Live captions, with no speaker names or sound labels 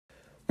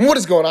What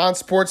is going on,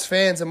 sports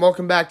fans, and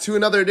welcome back to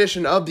another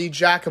edition of the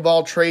Jack of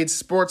All Trades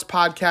Sports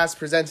Podcast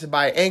presented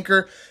by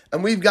Anchor.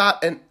 And we've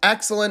got an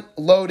excellent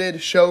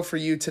loaded show for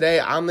you today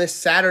on this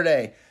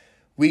Saturday.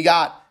 We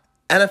got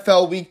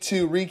NFL Week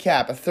 2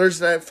 recap, a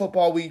Thursday Night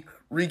Football Week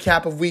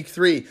recap of Week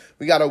 3.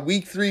 We got a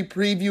Week 3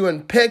 preview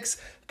and picks,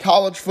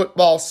 college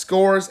football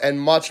scores,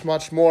 and much,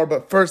 much more.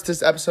 But first,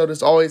 this episode,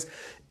 as always,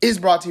 is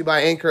brought to you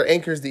by Anchor.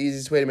 Anchor is the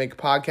easiest way to make a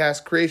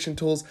podcast, creation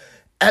tools,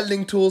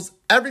 editing tools,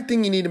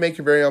 everything you need to make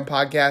your very own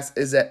podcast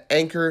is at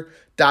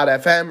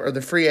anchor.fm or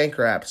the free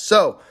Anchor app.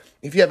 So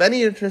if you have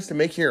any interest in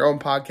making your own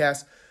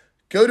podcast,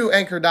 go to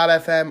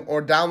anchor.fm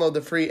or download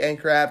the free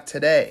Anchor app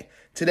today.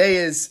 Today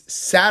is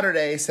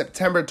Saturday,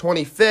 September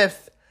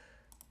 25th.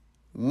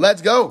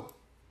 Let's go.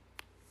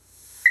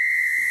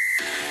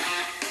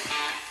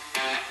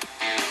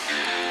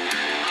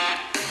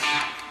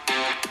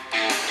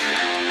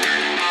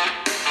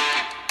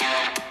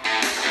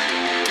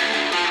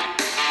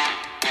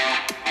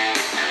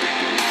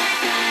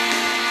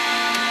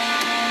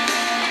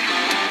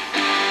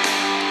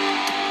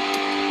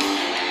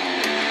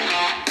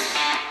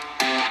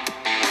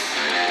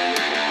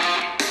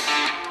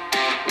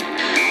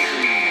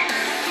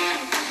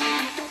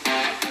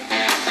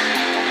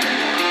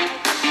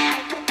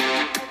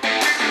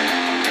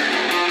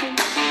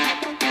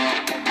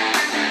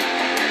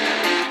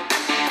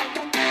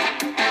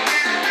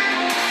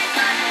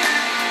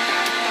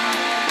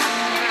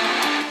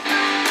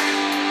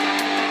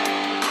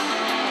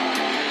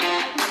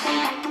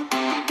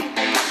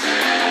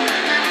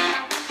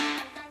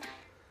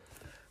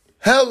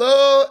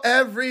 Hello,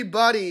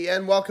 everybody,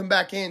 and welcome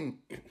back in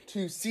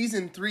to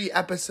Season 3,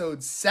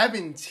 Episode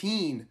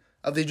 17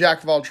 of the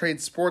Jack of All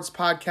Trades Sports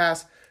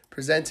Podcast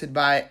presented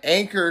by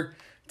Anchor.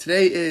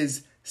 Today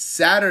is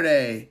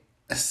Saturday,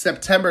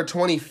 September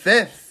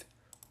 25th,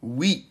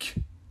 Week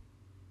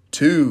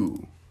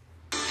 2.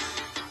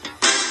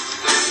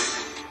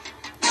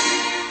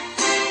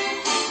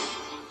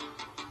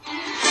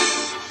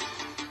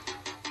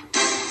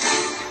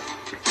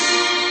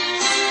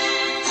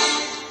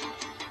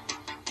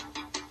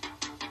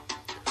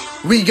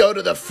 We go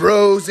to the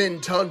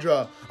frozen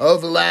tundra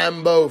of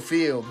Lambeau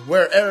Field,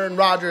 where Aaron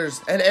Rodgers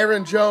and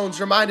Aaron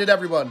Jones reminded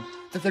everyone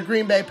that the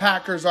Green Bay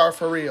Packers are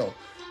for real.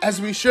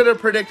 As we should have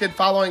predicted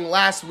following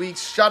last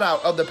week's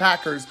shutout of the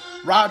Packers,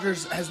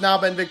 Rodgers has now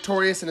been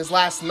victorious in his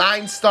last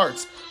 9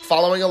 starts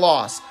following a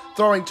loss,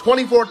 throwing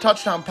 24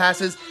 touchdown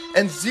passes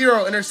and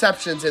 0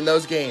 interceptions in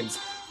those games.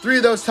 3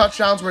 of those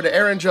touchdowns were to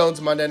Aaron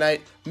Jones Monday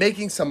night,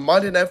 making some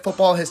Monday Night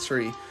Football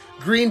history.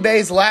 Green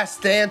Bay's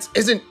last dance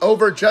isn't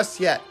over just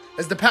yet,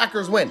 as the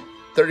Packers win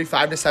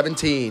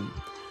 35-17.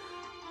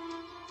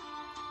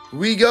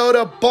 We go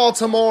to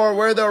Baltimore,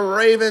 where the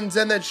Ravens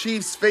and the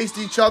Chiefs faced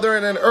each other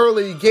in an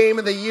early Game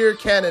of the Year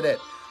candidate.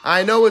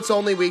 I know it's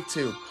only week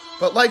 2,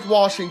 but like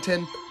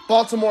Washington,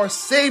 Baltimore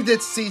saved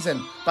its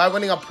season by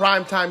winning a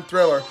primetime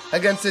thriller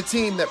against a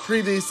team that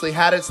previously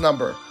had its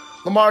number.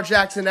 Lamar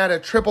Jackson had a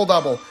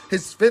triple-double,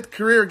 his 5th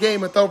career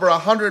game with over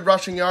 100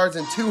 rushing yards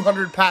and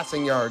 200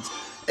 passing yards.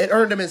 It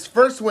earned him his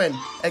first win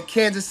at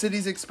Kansas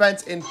City's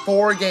expense in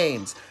 4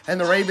 games, and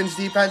the Ravens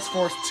defense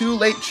forced 2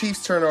 late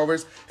Chiefs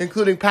turnovers,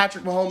 including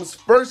Patrick Mahomes'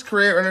 first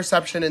career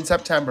interception in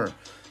September.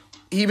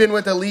 Even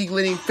with the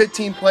league-leading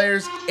 15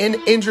 players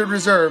in injured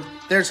reserve,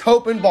 there's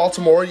hope in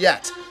Baltimore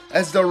yet,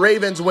 as the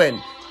Ravens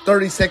win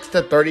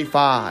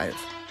 36-35.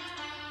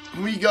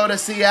 We go to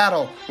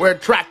Seattle, where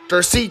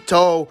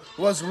Tractorcito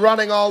was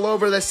running all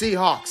over the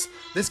Seahawks.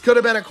 This could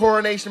have been a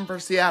coronation for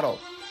Seattle.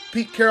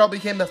 Pete Carroll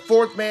became the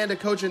 4th man to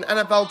coach an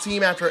NFL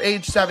team after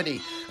age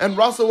 70, and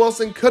Russell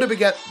Wilson could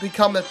have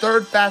become the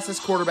 3rd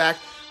fastest quarterback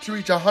to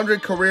reach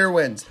 100 career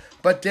wins.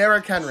 But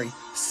Derrick Henry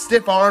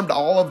stiff-armed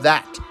all of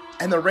that,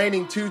 and the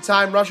reigning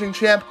 2-time rushing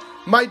champ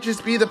might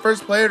just be the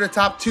first player to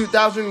top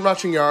 2,000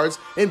 rushing yards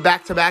in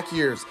back-to-back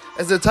years,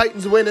 as the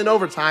Titans win in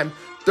overtime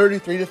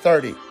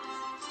 33-30.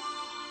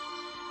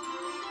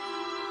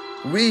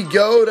 We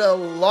go to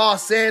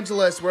Los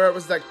Angeles, where it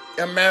was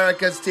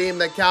America's team,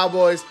 the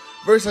Cowboys,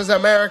 versus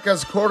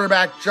America's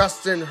quarterback,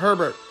 Justin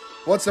Herbert.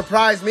 What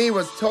surprised me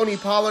was Tony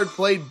Pollard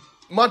played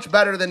much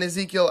better than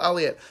Ezekiel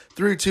Elliott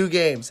through 2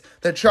 games.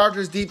 The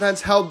Chargers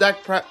defense held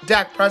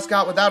Dak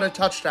Prescott without a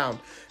touchdown,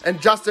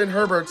 and Justin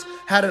Herbert's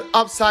had an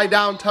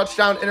upside-down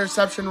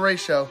touchdown-interception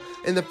ratio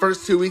in the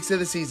first 2 weeks of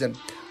the season.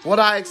 What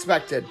I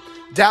expected.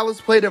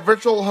 Dallas played a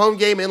virtual home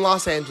game in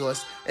Los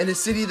Angeles, in a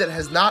city that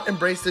has not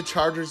embraced the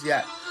Chargers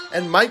yet,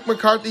 and Mike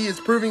McCarthy is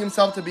proving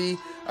himself to be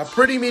a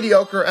pretty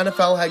mediocre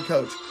NFL head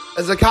coach,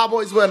 as the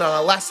Cowboys win on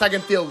a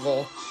last-second field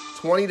goal,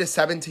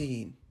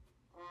 20-17.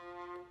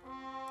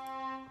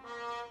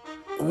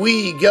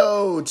 We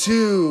go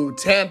to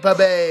Tampa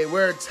Bay,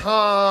 where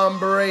Tom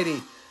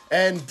Brady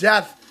and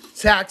death,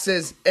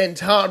 taxes, and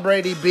Tom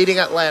Brady beating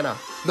Atlanta.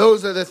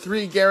 Those are the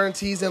 3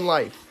 guarantees in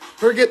life.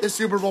 Forget the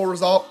Super Bowl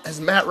result,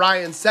 as Matt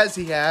Ryan says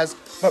he has,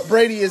 but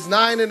Brady is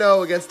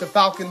 9-0 against the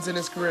Falcons in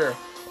his career.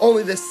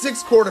 Only the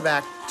 6th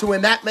quarterback to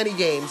win that many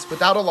games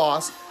without a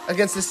loss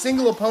against a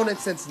single opponent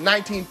since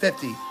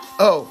 1950.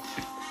 Oh,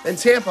 And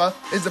Tampa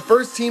is the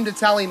first team to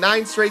tally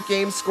 9 straight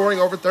games scoring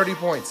over 30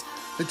 points.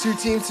 The two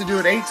teams to do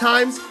it 8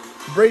 times,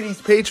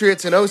 Brady's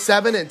Patriots in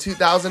 2007 and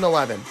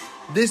 2011.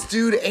 This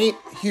dude ain't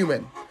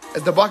human,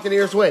 as the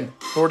Buccaneers win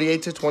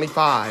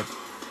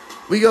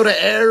 48-25. We go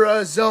to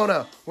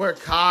Arizona, where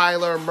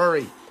Kyler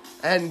Murray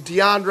and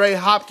DeAndre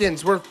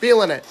Hopkins were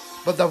feeling it,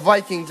 but the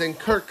Vikings and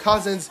Kirk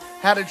Cousins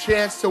had a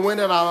chance to win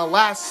it on a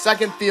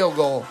last-second field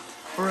goal.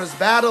 For as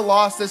bad a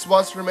loss this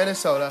was for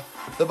Minnesota,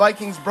 the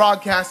Vikings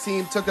broadcast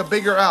team took a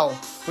bigger L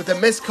with a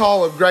missed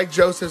call of Greg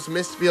Joseph's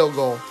missed field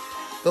goal.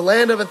 The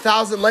land of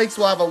 1,000 lakes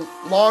will have a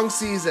long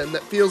season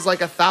that feels like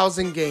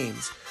 1,000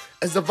 games,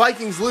 as the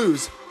Vikings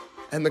lose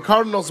and the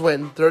Cardinals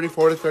win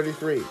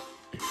 34-33.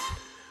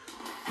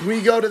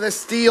 We go to the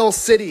Steel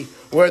City,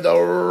 where the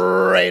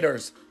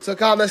Raiders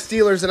took on the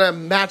Steelers in a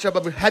matchup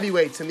of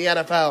heavyweights in the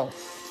NFL.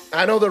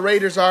 I know the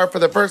Raiders are, for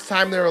the first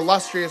time in their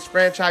illustrious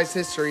franchise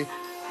history,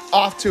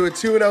 off to a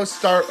 2-0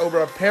 start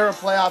over a pair of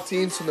playoff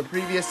teams from the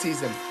previous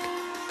season.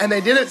 And they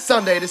did it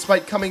Sunday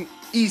despite coming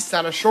east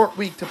on a short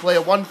week to play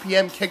a 1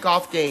 p.m.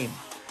 kickoff game.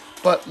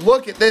 But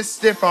look at this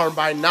stiff arm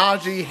by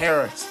Najee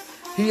Harris.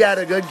 He had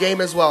a good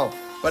game as well.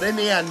 But in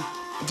the end,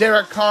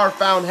 Derek Carr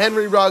found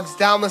Henry Ruggs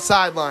down the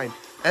sideline,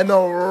 and the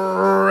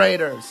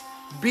Raiders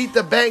beat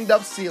the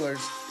banged-up Steelers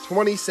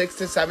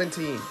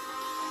 26-17.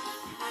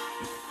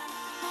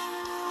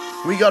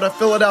 We go to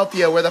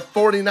Philadelphia, where the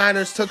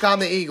 49ers took on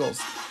the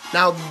Eagles.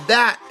 Now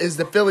that is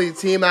the Philly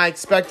team I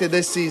expected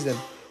this season.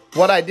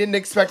 What I didn't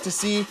expect to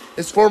see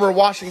is former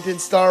Washington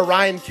star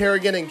Ryan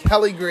Kerrigan and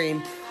Kelly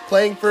Green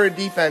playing for a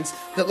defense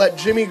that let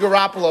Jimmy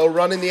Garoppolo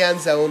run in the end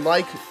zone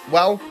like,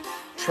 well,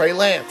 Trey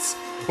Lance.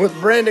 With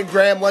Brandon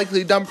Graham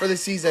likely done for the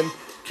season,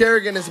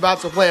 Kerrigan is about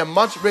to play a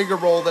much bigger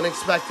role than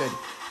expected,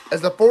 as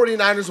the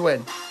 49ers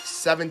win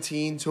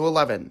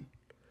 17-11.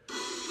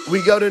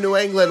 We go to New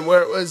England,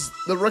 where it was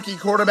the rookie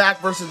quarterback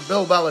versus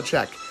Bill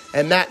Belichick,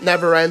 and that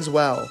never ends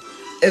well.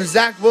 If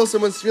Zach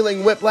Wilson was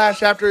feeling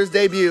whiplash after his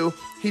debut,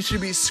 he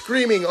should be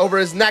screaming over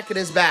his neck and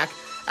his back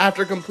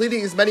after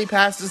completing as many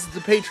passes to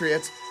the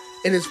Patriots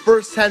in his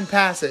first 10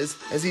 passes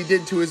as he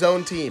did to his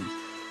own team.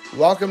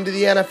 Welcome to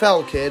the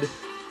NFL, kid.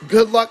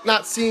 Good luck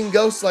not seeing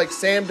ghosts like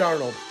Sam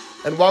Darnold.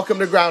 And welcome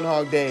to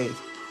Groundhog Days.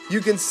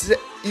 You can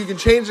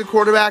change the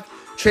quarterback,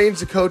 change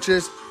the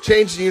coaches,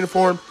 change the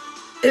uniform.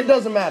 It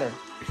doesn't matter.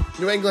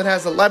 New England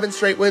has 11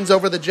 straight wins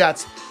over the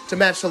Jets to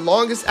match the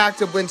longest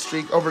active win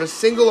streak over a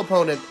single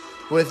opponent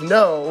with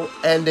no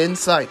end in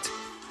sight,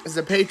 as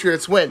the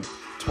Patriots win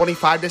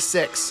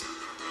 25-6.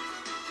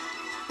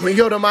 We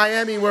go to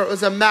Miami, where it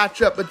was a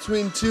matchup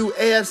between two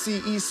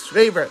AFC East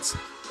favorites,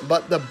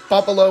 but the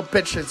Buffalo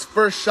pitched its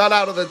first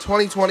shutout of the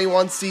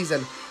 2021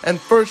 season and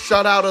first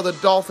shutout of the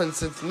Dolphins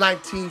since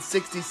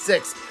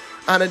 1966,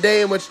 on a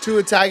day in which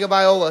Tua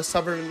Tagovailoa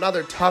suffered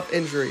another tough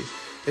injury.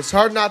 It's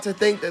hard not to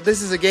think that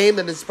this is a game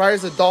that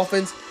inspires the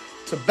Dolphins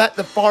to bet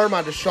the farm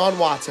on Deshaun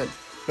Watson,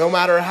 no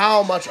matter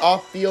how much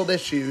off-field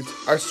issues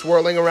are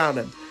swirling around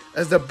him,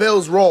 as the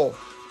Bills roll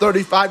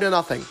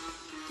 35-0.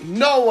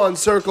 No one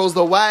circles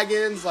the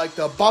wagons like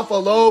the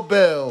Buffalo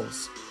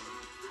Bills.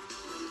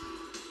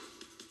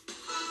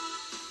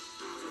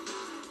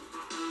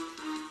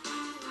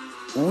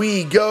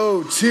 We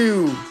go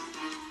to...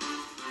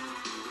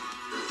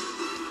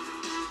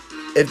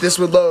 If this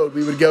would load,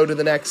 we would go to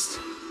the next...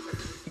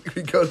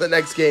 we go to the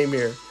next game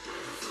here.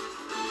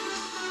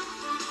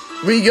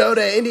 We go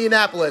to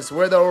Indianapolis,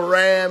 where the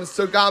Rams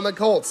took on the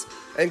Colts,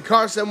 and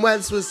Carson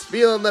Wentz was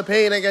feeling the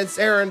pain against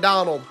Aaron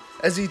Donald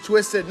as he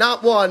twisted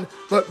not one,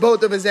 but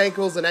both of his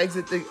ankles and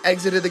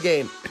exited the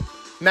game.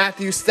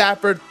 Matthew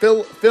Stafford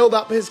filled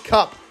up his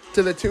cup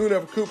to the tune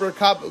of Cooper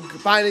Kupp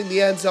finding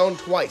the end zone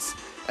twice,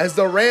 as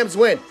the Rams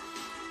win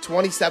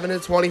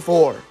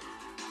 27-24.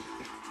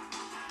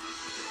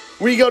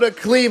 We go to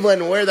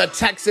Cleveland, where the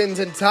Texans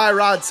and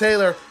Tyrod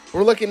Taylor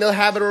were looking to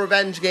have a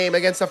revenge game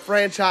against a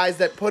franchise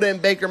that put in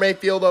Baker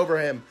Mayfield over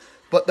him.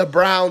 But the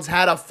Browns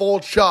had a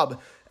full Chubb,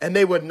 and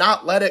they would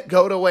not let it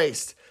go to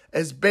waste,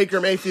 as Baker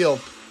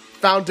Mayfield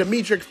found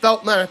Demetric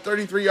Felton on a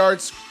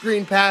 33-yard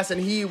screen pass, and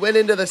he went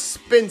into the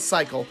spin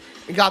cycle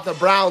and got the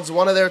Browns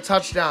one of their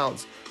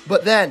touchdowns.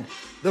 But then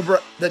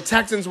the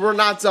Texans were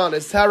not done,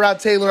 as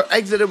Tyrod Taylor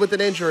exited with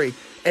an injury,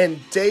 and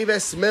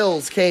Davis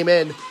Mills came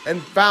in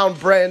and found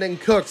Brandon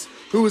Cooks,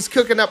 who was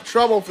cooking up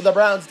trouble for the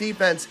Browns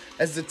defense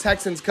as the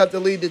Texans cut the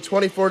lead to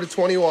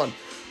 24-21.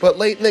 But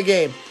late in the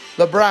game,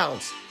 the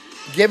Browns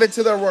give it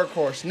to their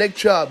workhorse, Nick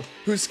Chubb,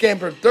 who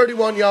scampered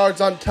 31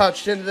 yards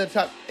untouched into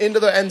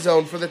the end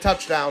zone for the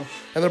touchdown,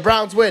 and the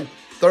Browns win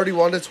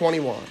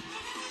 31-21.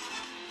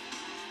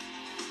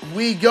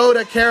 We go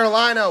to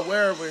Carolina,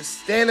 where we're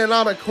standing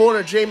on a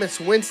corner,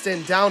 Jameis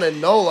Winston down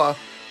in NOLA,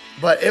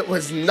 but it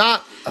was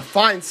not a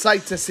fine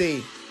sight to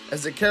see,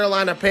 as the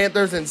Carolina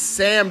Panthers and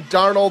Sam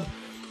Darnold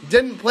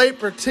didn't play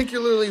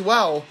particularly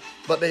well,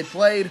 but they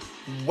played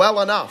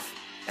well enough,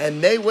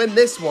 and they win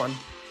this one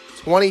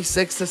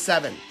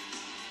 26-7.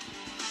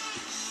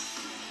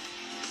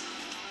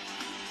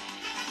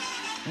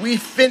 We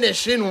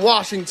finish in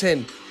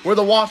Washington, where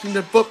the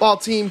Washington football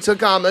team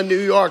took on the New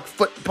York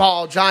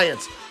Football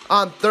Giants,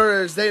 on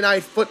Thursday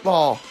Night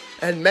Football.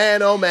 And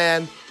man, oh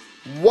man,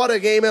 what a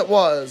game it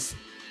was.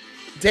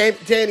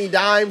 Danny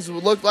Dimes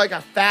looked like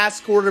a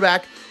fast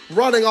quarterback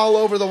running all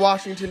over the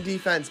Washington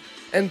defense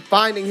and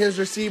finding his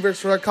receivers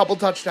for a couple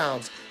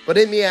touchdowns. But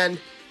in the end,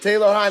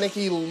 Taylor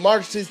Heineke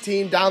marched his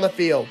team down the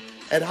field,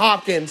 and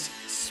Hopkins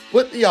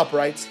split the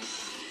uprights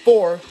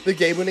for the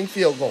game-winning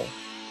field goal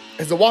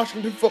as the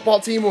Washington football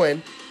team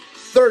win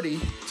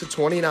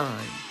 30-29.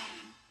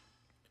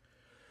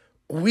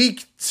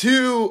 Week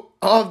 2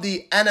 of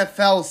the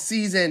NFL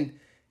season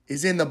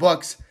is in the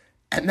books,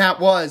 and that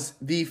was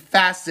the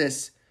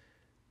fastest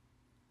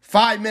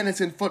 5 minutes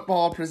in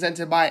football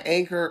presented by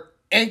Anchor.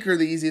 Anchor,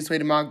 the easiest way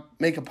to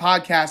make a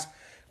podcast.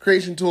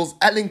 Creation tools,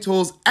 editing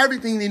tools,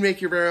 everything you need to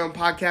make your very own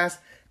podcast.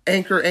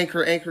 Anchor.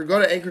 Go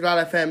to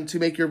anchor.fm to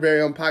make your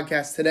very own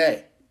podcast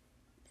today.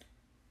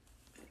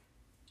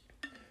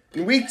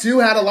 And week 2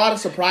 had a lot of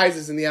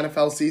surprises in the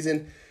NFL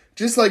season,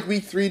 just like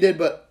week 3 did,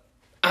 but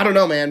I don't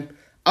know, man.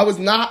 I was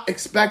not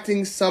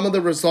expecting some of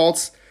the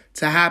results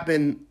to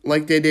happen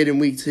like they did in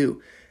week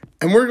 2.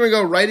 And we're going to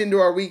go right into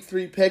our week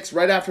 3 picks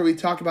right after we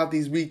talk about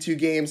these week 2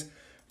 games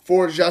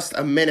for just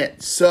a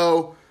minute.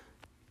 So,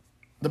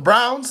 the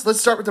Browns,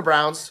 let's start with the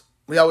Browns.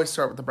 We always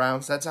start with the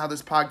Browns. That's how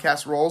this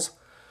podcast rolls.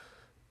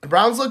 The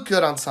Browns look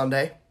good on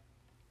Sunday.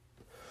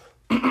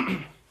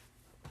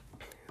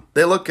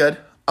 They look good.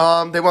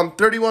 They won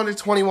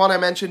 31-21. I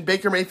mentioned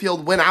Baker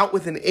Mayfield went out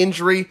with an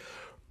injury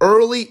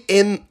late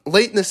in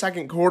the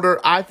second quarter.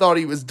 I thought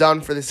he was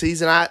done for the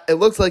season. It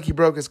looks like he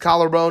broke his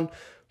collarbone,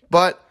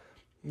 but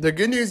the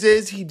good news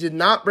is he did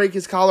not break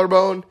his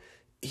collarbone.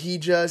 He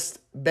just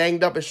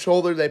banged up his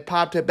shoulder. They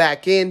popped it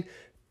back in.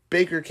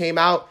 Baker came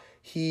out.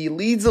 He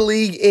leads the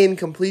league in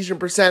completion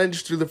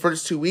percentage through the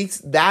first 2 weeks.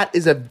 That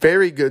is a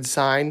very good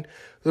sign.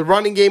 The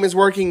running game is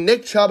working.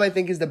 Nick Chubb, I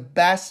think, is the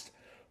best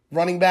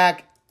running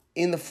back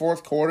in the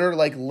fourth quarter,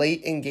 like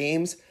late in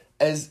games,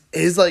 as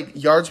his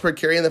yards per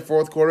carry in the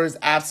fourth quarter is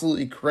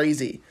absolutely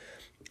crazy.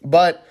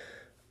 But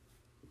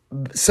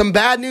some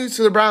bad news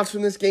for the Browns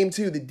from this game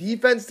too. The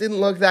defense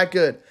didn't look that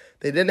good.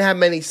 They didn't have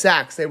many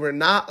sacks. They were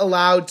not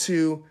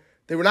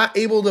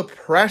able to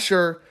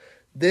pressure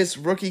this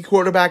rookie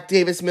quarterback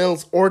Davis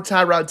Mills or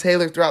Tyrod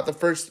Taylor throughout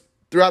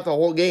the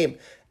whole game.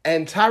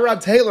 And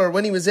Tyrod Taylor,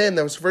 when he was in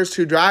those first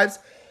 2 drives,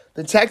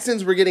 the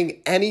Texans were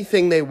getting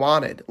anything they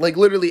wanted, like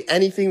literally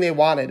anything they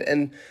wanted.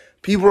 And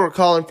people were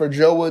calling for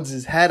Joe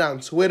Woods' head on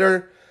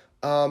Twitter.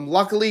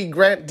 Luckily,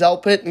 Grant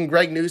Delpit and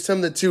Greg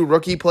Newsome, the 2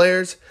 rookie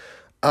players,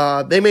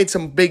 they made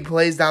some big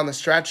plays down the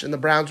stretch, and the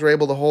Browns were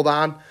able to hold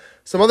on.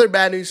 Some other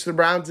bad news for the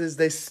Browns is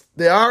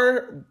they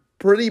are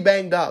pretty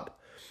banged up.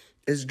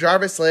 Is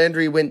Jarvis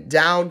Landry went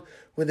down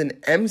with an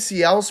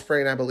MCL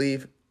sprain, I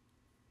believe,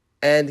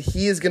 and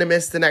he is going to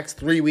miss the next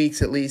 3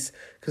 weeks at least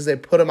because they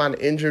put him on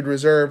injured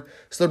reserve.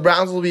 So the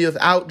Browns will be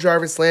without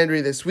Jarvis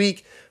Landry this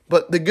week.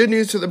 But the good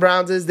news for the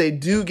Browns is they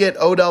do get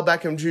Odell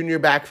Beckham Jr.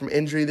 back from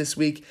injury this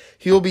week.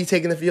 He will be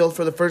taking the field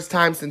for the first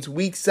time since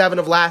week 7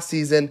 of last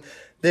season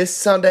this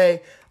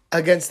Sunday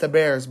against the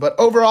Bears. But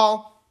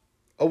overall,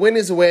 a win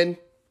is a win.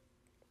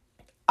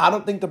 I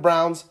don't think the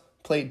Browns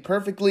played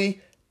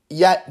perfectly,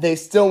 yet they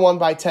still won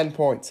by 10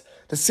 points.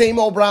 The same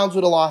old Browns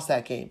would have lost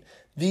that game.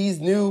 These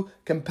new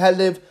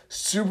competitive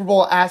Super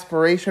Bowl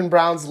aspiration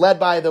Browns, led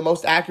by the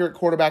most accurate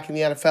quarterback in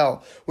the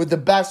NFL, with the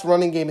best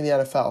running game in the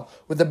NFL,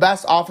 with the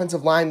best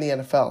offensive line in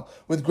the NFL,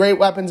 with great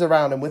weapons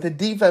around him, with a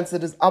defense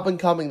that is up and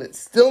coming that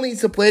still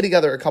needs to play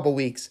together a couple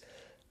weeks.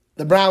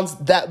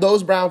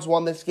 Those Browns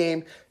won this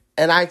game,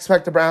 and I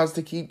expect the Browns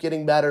to keep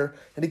getting better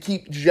and to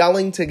keep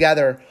gelling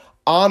together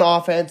on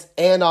offense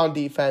and on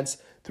defense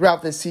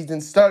throughout this season,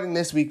 starting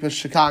this week with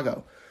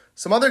Chicago.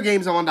 Some other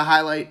games I wanted to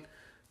highlight.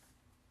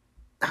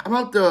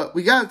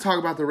 We got to talk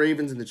about the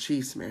Ravens and the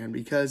Chiefs, man,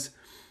 because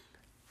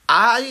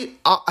I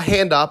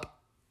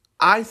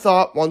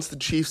thought once the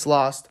Chiefs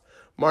lost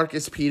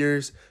Marcus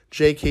Peters,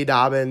 J.K.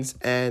 Dobbins,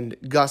 and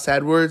Gus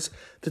Edwards,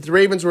 that the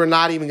Ravens were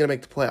not even going to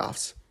make the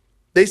playoffs.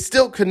 They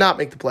still could not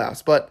make the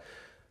playoffs, but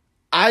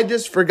I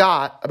just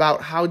forgot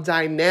about how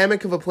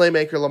dynamic of a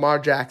playmaker Lamar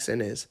Jackson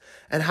is,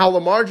 and how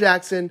Lamar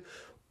Jackson,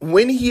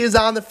 when he is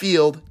on the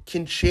field,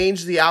 can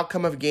change the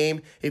outcome of a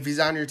game if he's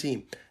on your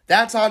team.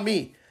 That's on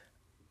me.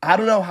 I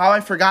don't know how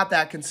I forgot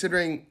that,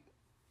 considering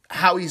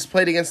how he's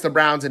played against the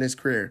Browns in his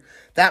career.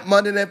 That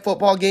Monday Night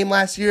Football game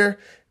last year,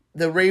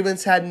 the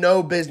Ravens had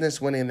no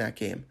business winning that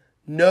game.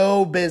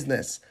 No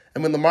business.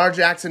 And when Lamar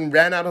Jackson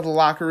ran out of the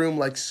locker room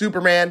like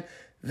Superman,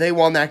 they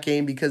won that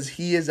game because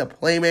he is a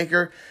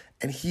playmaker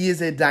and he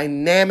is a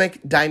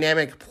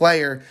dynamic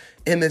player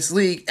in this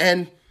league.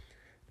 And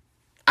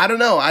I don't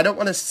know. I don't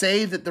want to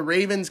say that the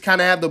Ravens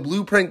kind of have the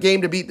blueprint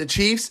game to beat the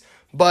Chiefs,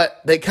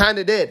 but they kind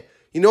of did.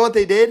 You know what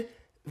they did?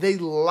 They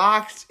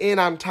locked in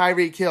on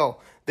Tyreek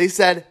Hill. They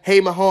said, hey,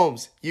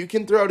 Mahomes, you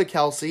can throw to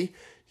Kelsey.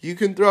 You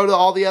can throw to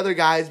all the other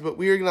guys, but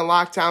we are going to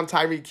lock down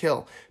Tyreek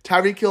Hill.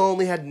 Tyreek Hill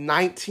only had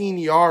 19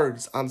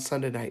 yards on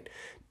Sunday night.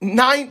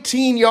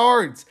 19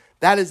 yards.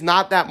 That is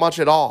not that much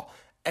at all.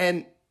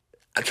 And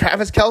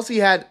Travis Kelsey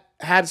had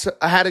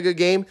a good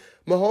game,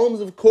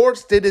 Mahomes, of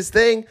course, did his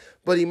thing,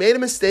 but he made a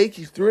mistake.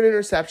 He threw an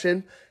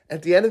interception.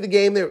 At the end of the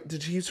game, the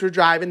Chiefs were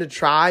driving to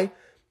try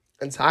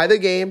and tie the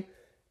game,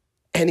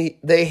 and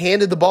they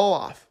handed the ball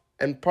off.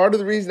 And part of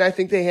the reason I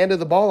think they handed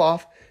the ball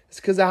off is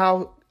because of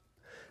how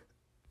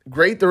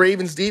great the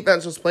Ravens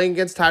defense was playing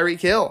against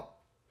Tyreek Hill.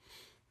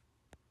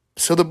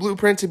 So the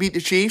blueprint to beat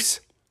the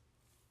Chiefs,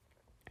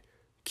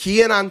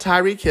 key in on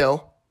Tyreek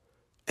Hill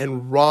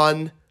and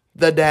run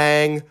the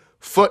dang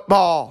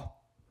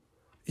football.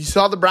 You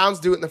saw the Browns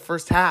do it in the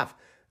first half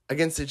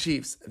against the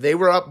Chiefs. They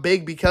were up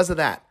big because of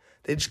that.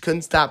 They just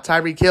couldn't stop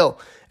Tyreek Hill.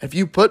 If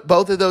you put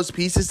both of those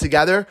pieces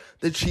together,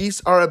 the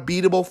Chiefs are a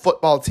beatable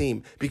football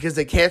team because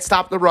they can't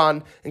stop the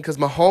run and because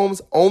Mahomes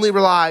only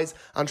relies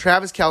on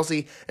Travis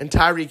Kelce and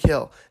Tyreek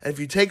Hill. And if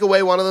you take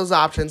away one of those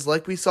options,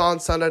 like we saw on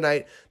Sunday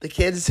night, the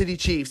Kansas City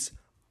Chiefs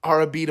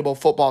are a beatable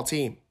football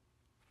team.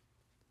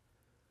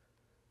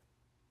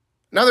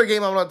 Another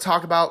game I want to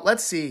talk about,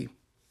 let's see.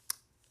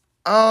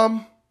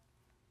 Let's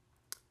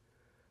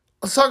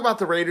talk about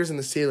the Raiders and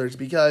the Steelers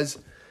because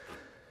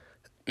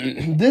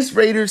this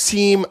Raiders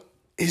team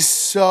is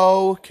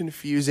so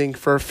confusing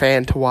for a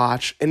fan to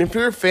watch. And if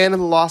you're a fan of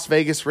the Las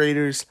Vegas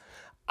Raiders,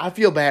 I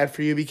feel bad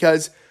for you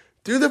because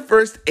through the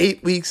first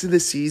 8 weeks of the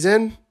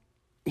season,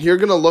 you're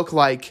going to look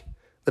like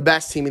the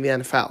best team in the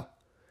NFL.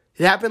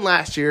 It happened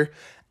last year.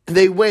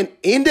 They went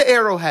into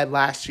Arrowhead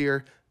last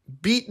year,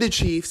 beat the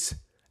Chiefs.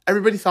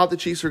 Everybody thought the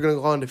Chiefs were going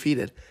to go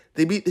undefeated.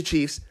 They beat the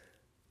Chiefs.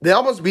 They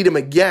almost beat them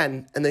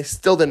again, and they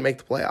still didn't make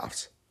the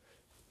playoffs.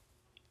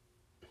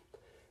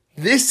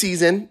 This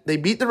season, they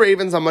beat the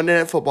Ravens on Monday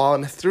Night Football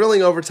in a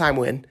thrilling overtime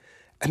win,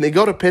 and they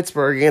go to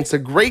Pittsburgh against a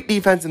great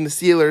defense in the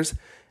Steelers,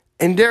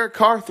 and Derek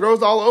Carr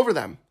throws all over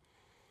them.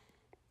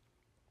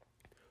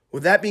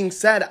 With that being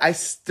said, I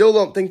still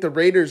don't think the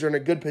Raiders are in a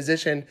good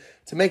position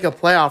to make a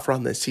playoff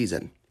run this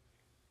season.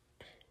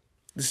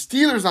 The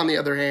Steelers, on the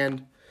other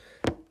hand,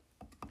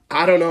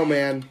 I don't know,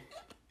 man.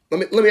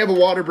 Let me have a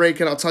water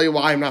break, and I'll tell you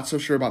why I'm not so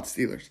sure about the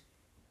Steelers.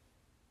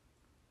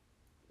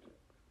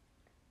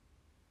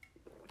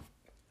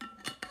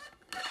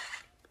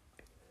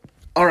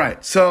 All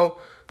right, so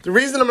the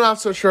reason I'm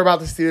not so sure about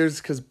the Steelers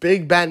is because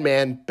Big Ben,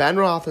 man, Ben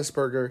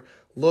Roethlisberger,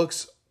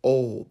 looks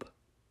old.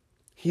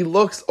 He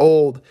looks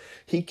old.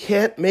 He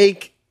can't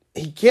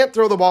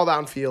throw the ball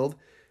downfield.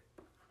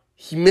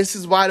 He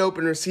misses wide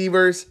open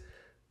receivers.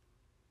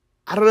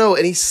 I don't know,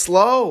 and he's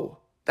slow.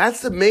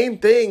 That's the main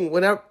thing.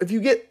 If you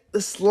get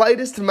the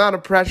slightest amount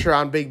of pressure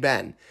on Big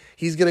Ben,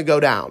 he's going to go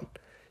down.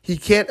 He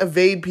can't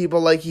evade people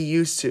like he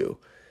used to.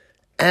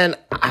 And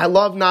I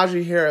love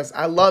Najee Harris.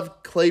 I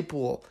love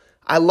Claypool.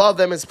 I love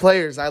them as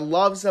players. I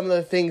love some of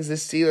the things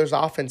this Steelers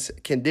offense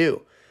can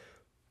do.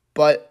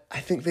 But I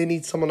think they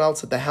need someone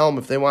else at the helm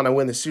if they want to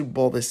win the Super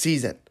Bowl this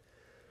season.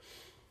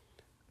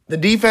 The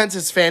defense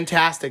is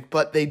fantastic,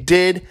 but they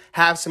did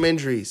have some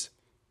injuries.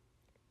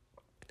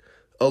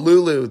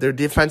 Olulu, their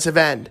defensive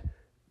end,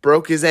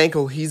 broke his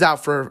ankle. He's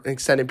out for an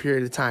extended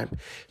period of time.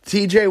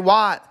 TJ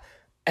Watt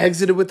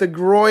exited with a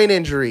groin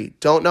injury.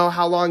 Don't know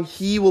how long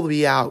he will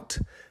be out.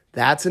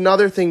 That's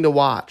another thing to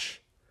watch.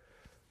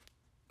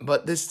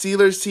 But this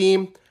Steelers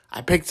team,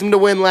 I picked them to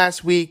win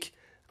last week.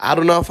 I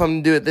don't know if I'm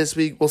going to do it this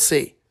week. We'll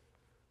see.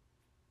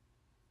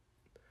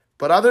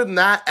 But other than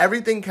that,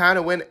 everything kind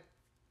of went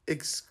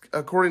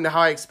according to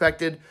how I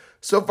expected.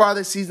 So far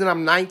this season,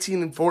 I'm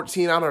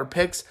 19-14 on our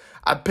picks.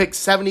 I picked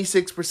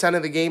 76%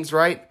 of the games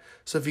right.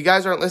 So if you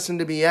guys aren't listening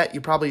to me yet,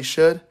 you probably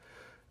should.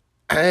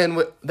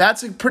 And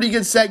that's a pretty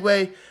good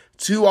segue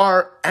to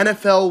our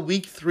NFL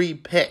Week 3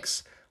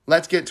 picks.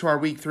 Let's get to our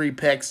Week 3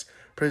 picks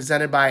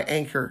presented by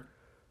Anchor.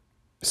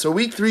 So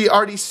Week 3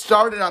 already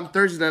started on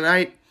Thursday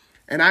night,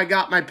 and I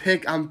got my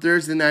pick on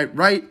Thursday night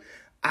right.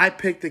 I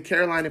picked the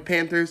Carolina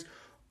Panthers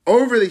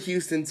over the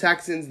Houston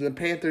Texans, and the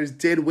Panthers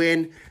did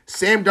win.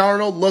 Sam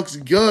Darnold looks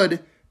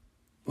good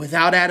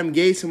without Adam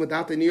Gase and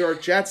without the New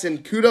York Jets,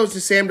 and kudos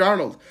to Sam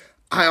Darnold.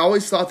 I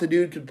always thought the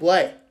dude could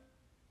play.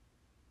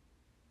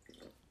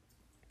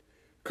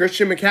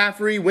 Christian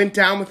McCaffrey went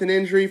down with an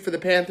injury for the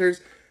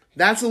Panthers.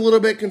 That's a little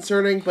bit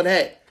concerning, but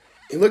hey,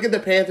 you look at the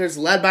Panthers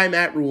led by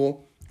Matt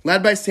Rule,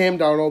 led by Sam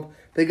Darnold.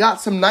 They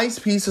got some nice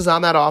pieces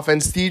on that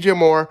offense. DJ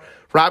Moore,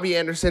 Robbie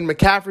Anderson,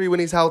 McCaffrey when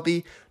he's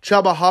healthy.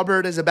 Chuba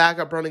Hubbard is a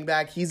backup running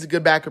back. He's a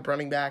good backup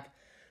running back.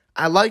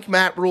 I like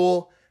Matt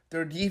Rule.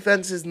 Their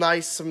defense is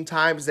nice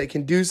sometimes. They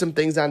can do some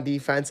things on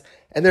defense,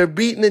 and they're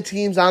beating the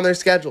teams on their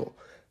schedule.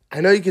 I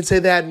know you can say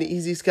they had an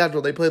easy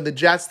schedule. They played the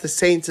Jets, the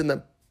Saints, and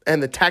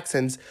the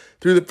Texans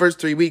through the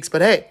first 3 weeks.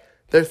 But hey,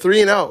 they're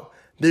 3-0.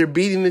 They're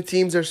beating the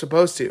teams they're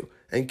supposed to,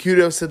 and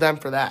kudos to them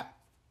for that.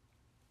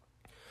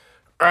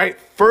 All right,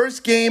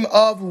 first game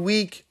of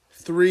Week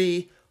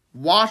 3,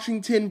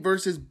 Washington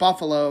versus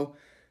Buffalo.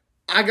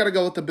 I got to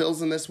go with the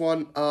Bills in this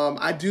one.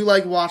 I do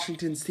like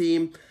Washington's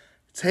team.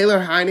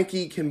 Taylor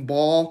Heineke can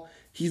ball.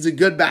 He's a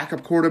good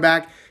backup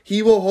quarterback.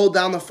 He will hold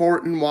down the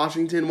fort in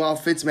Washington while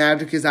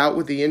Fitzmagic is out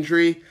with the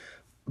injury.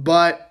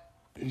 But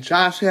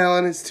Josh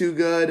Allen is too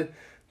good.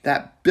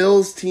 That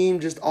Bills team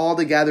just all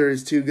together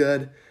is too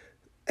good.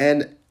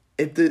 And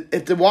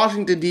If the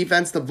Washington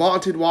defense, the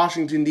vaunted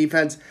Washington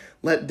defense,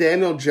 let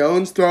Daniel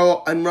Jones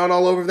throw and run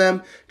all over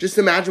them, just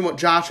imagine what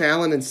Josh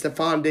Allen and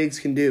Stephon Diggs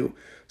can do.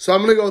 So I'm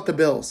going to go with the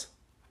Bills.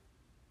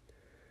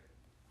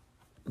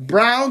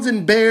 Browns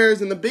and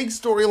Bears, and the big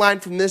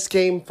storyline from this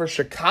game for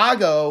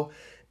Chicago,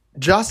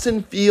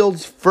 Justin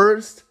Fields'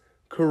 first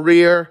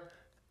career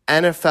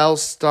NFL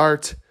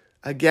start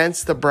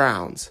against the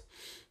Browns.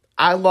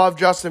 I love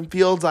Justin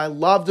Fields. I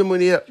loved him when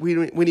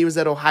he was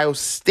at Ohio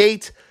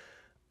State.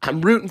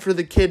 I'm rooting for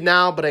the kid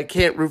now, but I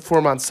can't root for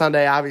him on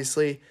Sunday,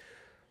 obviously.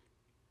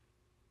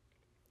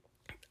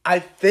 I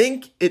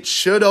think it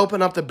should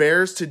open up the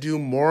Bears to do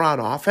more on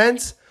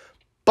offense,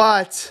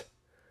 but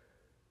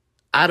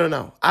I don't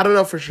know. I don't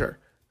know for sure.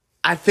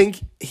 I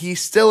think he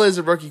still is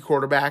a rookie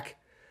quarterback.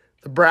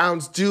 The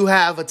Browns do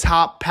have a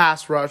top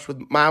pass rush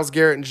with Myles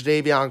Garrett and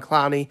Jadeveon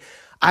Clowney.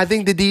 I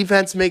think the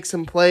defense makes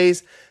some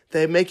plays.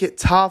 They make it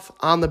tough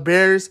on the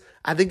Bears.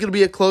 I think it'll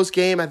be a close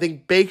game. I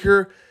think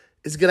Baker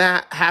is going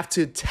to have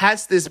to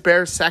test this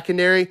Bears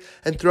secondary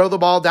and throw the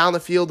ball down the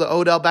field to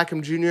Odell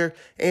Beckham Jr.,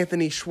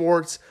 Anthony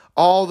Schwartz,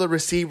 all the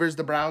receivers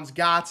the Browns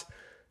got.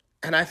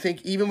 And I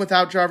think even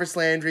without Jarvis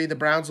Landry, the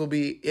Browns will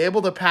be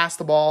able to pass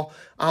the ball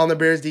on the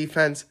Bears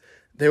defense.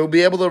 They will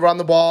be able to run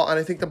the ball, and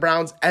I think the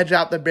Browns edge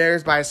out the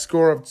Bears by a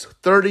score of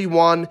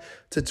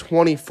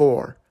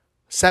 31-24.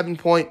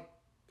 7-point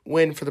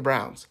win for the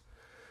Browns.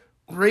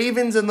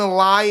 Ravens and the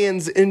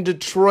Lions in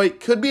Detroit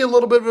could be a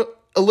little bit of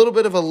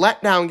a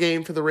letdown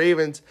game for the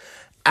Ravens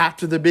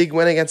after the big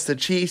win against the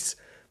Chiefs,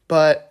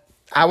 but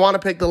I want to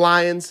pick the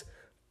Lions,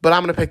 but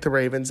I'm going to pick the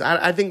Ravens.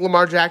 I think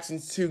Lamar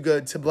Jackson's too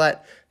good to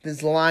let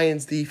this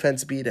Lions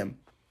defense beat him.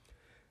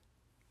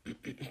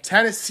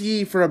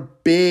 Tennessee for a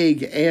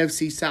big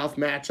AFC South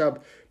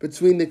matchup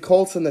between the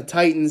Colts and the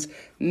Titans.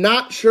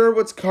 Not sure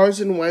what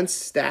Carson Wentz's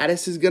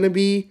status is going to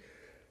be.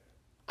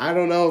 I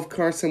don't know if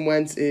Carson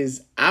Wentz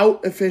is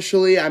out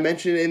officially. I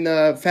mentioned in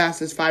the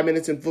fastest 5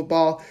 minutes in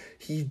football,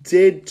 he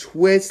did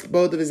twist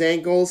both of his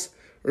ankles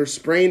or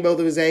sprain both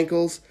of his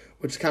ankles,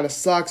 which kind of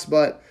sucks.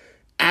 But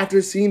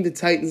after seeing the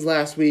Titans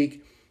last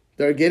week,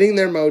 they're getting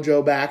their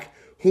mojo back.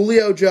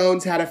 Julio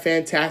Jones had a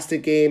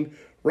fantastic game.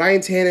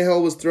 Ryan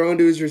Tannehill was thrown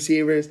to his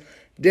receivers.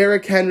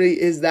 Derrick Henry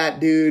is that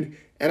dude.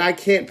 And I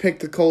can't pick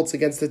the Colts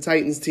against the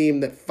Titans team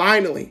that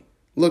finally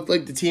looked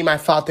like the team I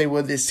thought they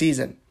would this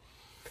season.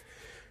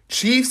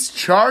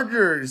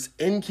 Chiefs-Chargers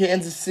in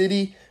Kansas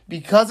City.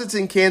 Because it's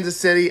in Kansas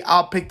City,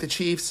 I'll pick the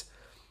Chiefs.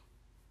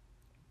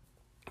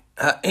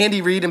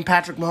 Andy Reid and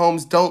Patrick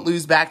Mahomes don't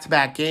lose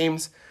back-to-back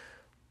games.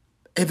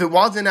 If it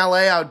was in LA,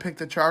 I would pick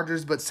the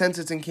Chargers. But since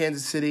it's in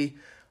Kansas City,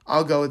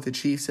 I'll go with the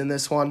Chiefs in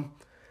this one.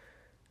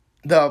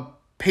 The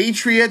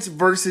Patriots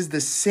versus the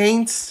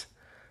Saints.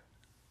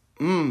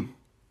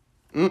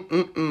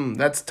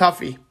 That's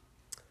toughy.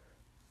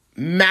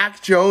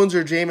 Mac Jones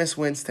or Jameis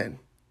Winston?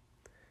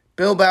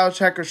 Bill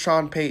Belichick or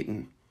Sean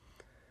Payton?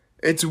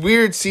 It's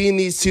weird seeing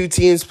these two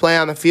teams play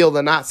on the field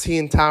and not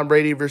seeing Tom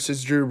Brady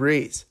versus Drew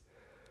Brees.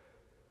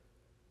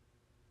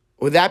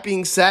 With that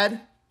being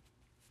said,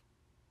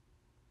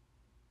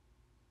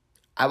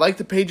 I like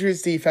the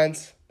Patriots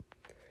defense.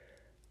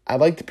 I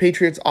like the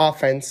Patriots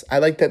offense. I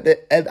like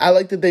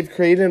that they've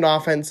created an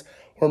offense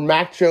where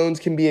Mac Jones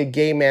can be a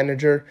game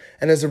manager.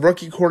 And as a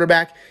rookie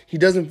quarterback, he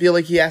doesn't feel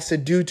like he has to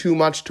do too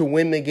much to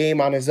win the game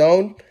on his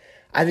own.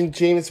 I think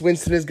Jameis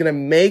Winston is going to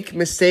make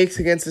mistakes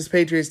against this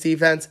Patriots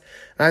defense.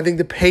 And I think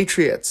the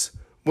Patriots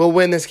will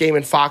win this game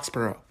in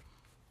Foxborough.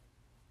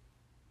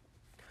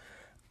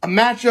 A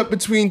matchup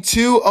between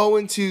two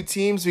 0-2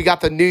 teams. We got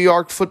the New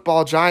York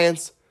Football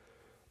Giants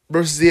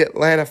versus the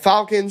Atlanta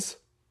Falcons.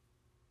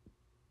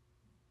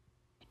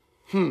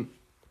 This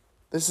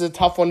is a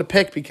tough one to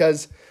pick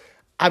because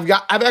I've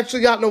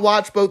actually gotten to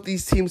watch both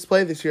these teams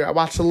play this year. I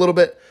watched a little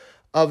bit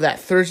of that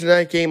Thursday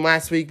night game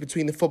last week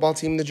between the football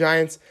team and the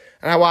Giants,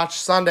 and I watched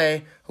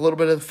Sunday a little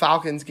bit of the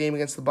Falcons game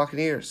against the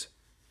Buccaneers.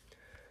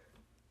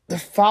 The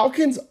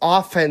Falcons'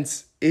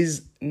 offense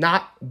is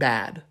not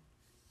bad.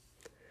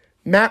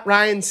 Matt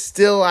Ryan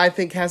still, I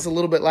think, has a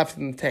little bit left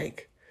in the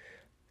tank.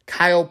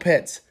 Kyle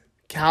Pitts,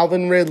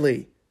 Calvin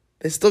Ridley,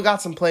 they still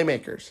got some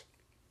playmakers.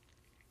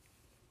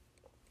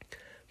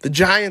 The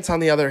Giants,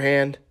 on the other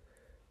hand,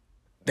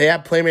 they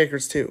have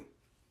playmakers too.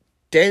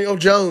 Daniel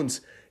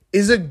Jones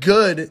is a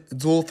good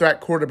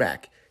dual-threat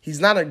quarterback. He's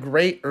not a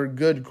great or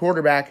good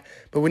quarterback,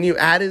 but when you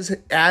add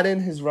in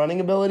his running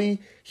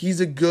ability, he's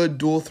a good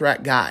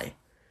dual-threat guy.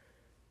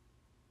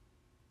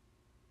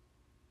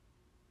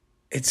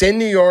 It's in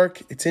New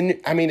York. It's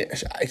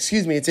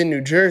in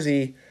New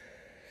Jersey.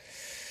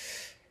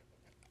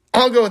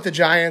 I'll go with the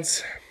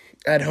Giants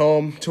at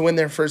home to win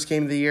their first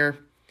game of the year.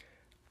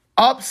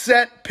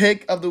 Upset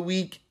pick of the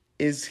week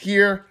is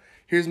here.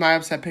 Here's my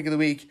upset pick of the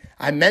week.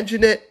 I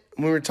mentioned it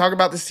when we were talking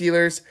about the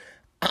Steelers.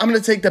 I'm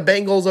going to take the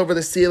Bengals over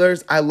the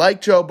Steelers. I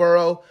like Joe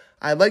Burrow.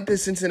 I like the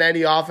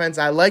Cincinnati offense.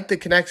 I like the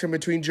connection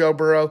between Joe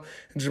Burrow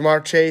and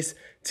Jamar Chase,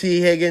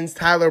 T. Higgins,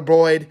 Tyler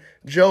Boyd,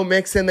 Joe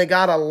Mixon. They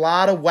got a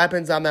lot of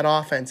weapons on that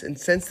offense. And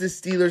since this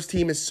Steelers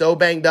team is so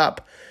banged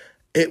up,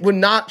 it would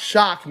not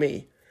shock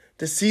me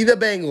to see the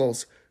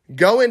Bengals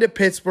go into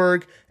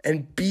Pittsburgh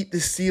and beat the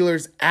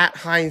Steelers at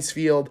Heinz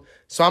Field.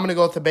 So I'm going to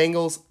go with the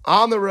Bengals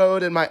on the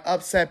road in my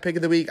upset pick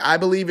of the week. I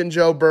believe in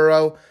Joe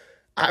Burrow.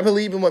 I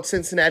believe in what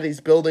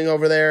Cincinnati's building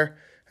over there.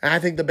 And I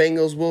think the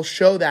Bengals will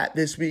show that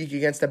this week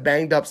against a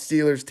banged-up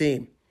Steelers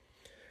team.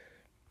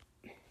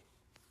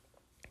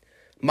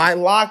 My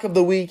lock of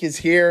the week is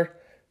here.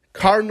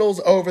 Cardinals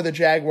over the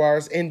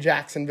Jaguars in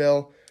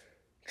Jacksonville.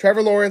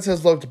 Trevor Lawrence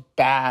has looked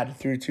bad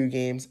through 2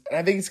 games. And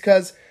I think it's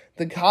because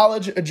the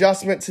college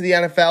adjustment to the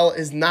NFL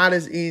is not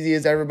as easy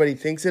as everybody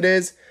thinks it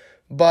is.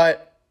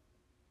 But,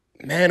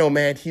 man, oh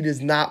man, he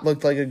does not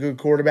look like a good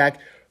quarterback.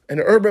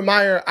 And Urban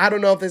Meyer, I don't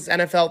know if this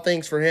NFL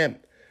thinks for him.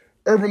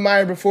 Urban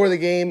Meyer, before the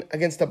game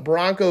against the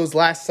Broncos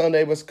last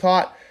Sunday, was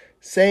caught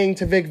saying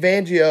to Vic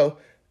Fangio,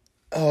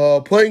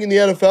 playing in the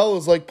NFL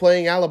is like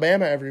playing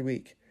Alabama every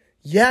week.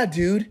 Yeah,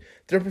 dude,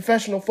 they're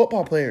professional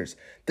football players.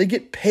 They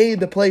get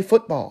paid to play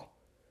football.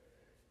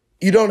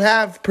 You don't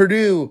have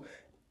Purdue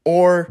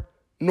or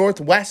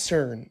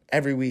Northwestern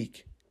every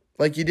week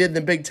like you did in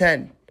the Big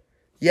Ten.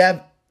 You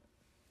have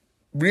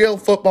real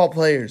football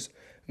players,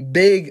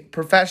 big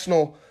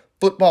professional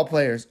football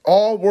players,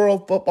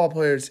 all-world football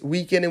players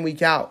week in and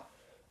week out.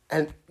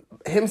 And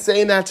him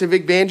saying that to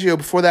Vic Fangio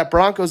before that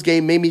Broncos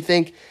game made me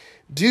think,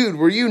 dude,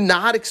 were you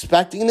not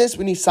expecting this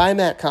when you signed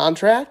that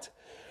contract?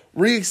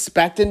 Were you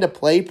expecting to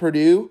play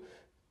Purdue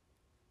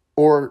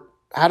or,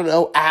 I don't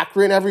know,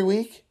 Akron every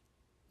week?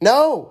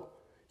 No.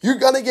 You're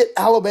going to get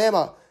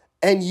Alabama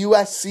and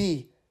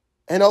USC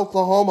and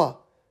Oklahoma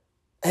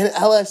and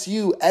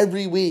LSU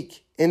every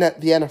week in the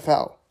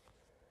NFL.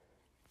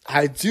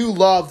 I do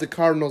love the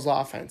Cardinals'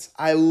 offense.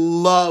 I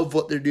love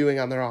what they're doing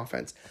on their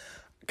offense.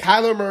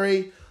 Kyler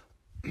Murray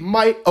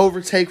might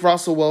overtake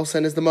Russell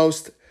Wilson as the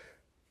most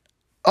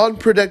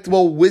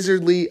unpredictable,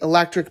 wizardly,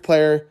 electric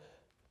player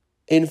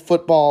in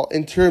football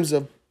in terms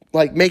of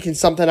like making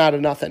something out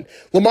of nothing.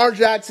 Lamar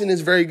Jackson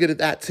is very good at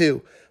that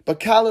too. But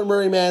Kyler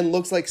Murray, man,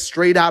 looks like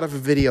straight out of a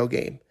video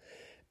game.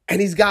 And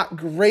he's got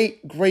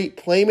great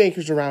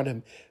playmakers around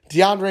him.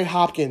 DeAndre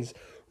Hopkins,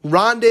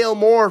 Rondale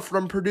Moore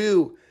from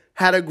Purdue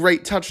had a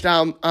great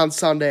touchdown on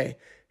Sunday.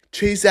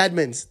 Chase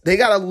Edmonds. They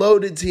got a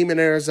loaded team in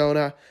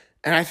Arizona,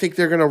 and I think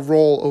they're going to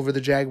roll over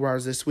the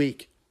Jaguars this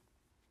week.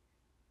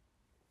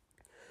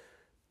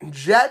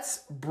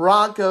 Jets,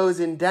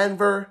 Broncos in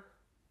Denver.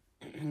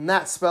 And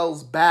that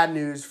spells bad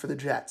news for the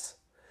Jets.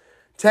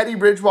 Teddy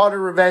Bridgewater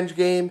revenge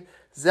game.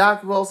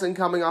 Zach Wilson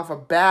coming off a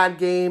bad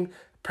game.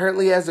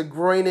 Apparently has a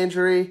groin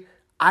injury.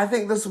 I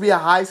think this will be a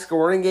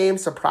high-scoring game,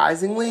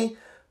 surprisingly.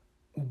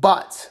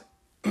 But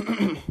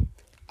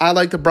I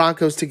like the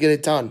Broncos to get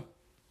it done.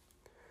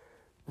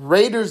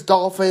 Raiders,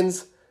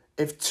 Dolphins.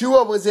 If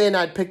Tua was in,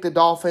 I'd pick the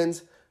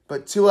Dolphins.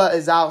 But Tua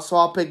is out, so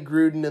I'll pick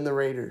Gruden and the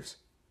Raiders.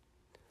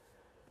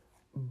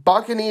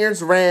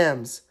 Buccaneers,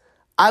 Rams.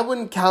 I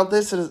wouldn't count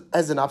this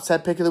as an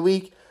upset pick of the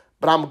week,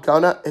 but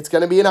it's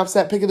gonna be an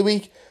upset pick of the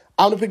week.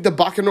 I'm gonna pick the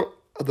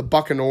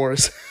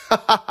Buccaneers.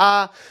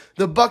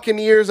 The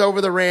Buccaneers over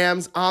the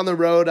Rams on the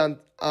road on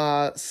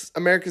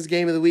America's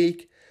Game of the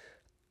Week.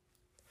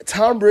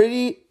 Tom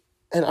Brady,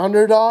 an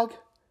underdog?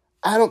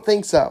 I don't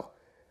think so.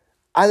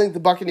 I think the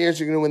Buccaneers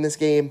are going to win this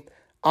game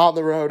on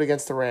the road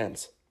against the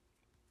Rams.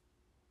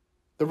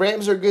 The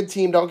Rams are a good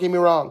team, don't get me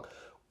wrong.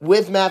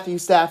 With Matthew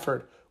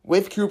Stafford,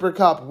 with Cooper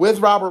Kupp, with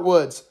Robert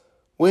Woods,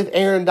 with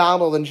Aaron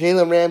Donald and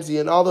Jalen Ramsey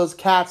and all those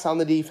cats on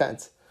the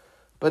defense.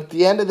 But at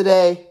the end of the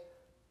day,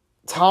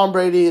 Tom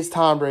Brady is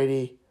Tom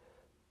Brady.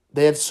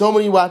 They have so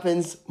many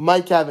weapons.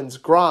 Mike Evans,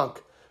 Gronk,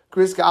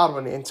 Chris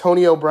Godwin,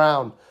 Antonio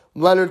Brown,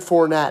 Leonard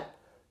Fournette.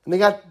 And they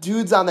got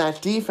dudes on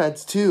that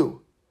defense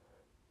too.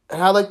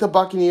 And I like the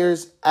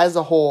Buccaneers as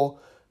a whole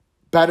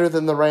better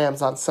than the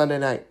Rams on Sunday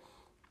night.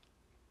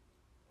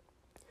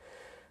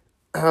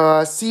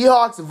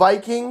 Seahawks,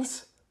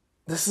 Vikings.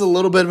 This is a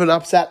little bit of an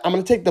upset. I'm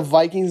going to take the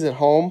Vikings at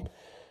home.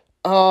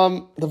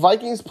 The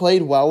Vikings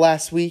played well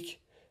last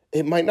week.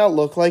 It might not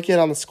look like it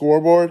on the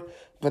scoreboard,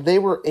 but they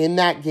were in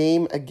that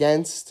game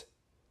against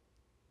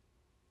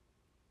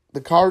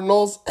the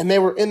Cardinals, and they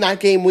were in that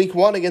game week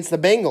 1 against the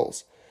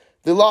Bengals.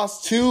 They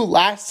lost 2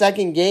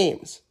 last-second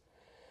games.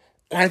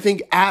 And I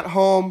think at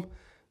home,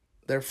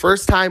 their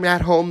first time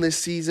at home this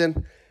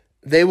season,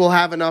 they will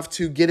have enough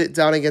to get it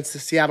done against the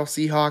Seattle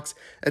Seahawks,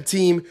 a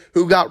team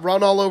who got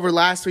run all over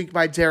last week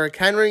by Derrick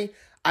Henry.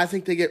 I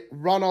think they get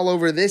run all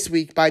over this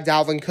week by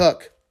Dalvin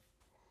Cook.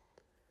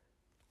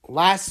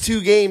 Last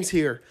 2 games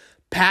here.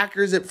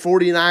 Packers at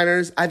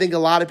 49ers. I think a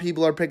lot of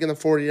people are picking the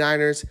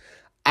 49ers.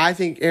 I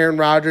think Aaron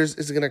Rodgers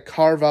is going to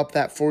carve up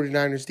that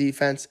 49ers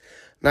defense.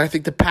 And I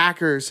think the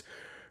Packers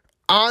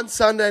on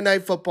Sunday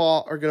Night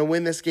Football are going to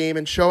win this game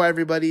and show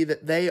everybody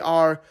that they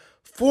are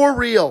for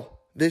real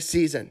this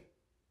season.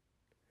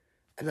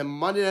 And then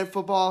Monday Night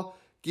Football,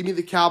 give me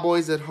the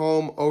Cowboys at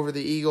home over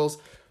the Eagles.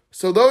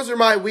 So those are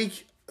my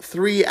Week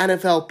 3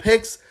 NFL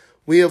picks.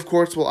 We, of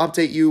course, will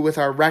update you with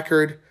our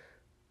record.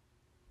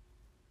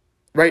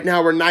 Right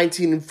now, we're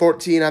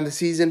 19-14 on the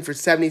season for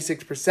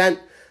 76%.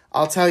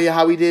 I'll tell you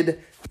how we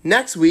did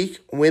next week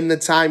when the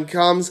time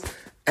comes.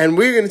 And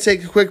we're going to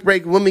take a quick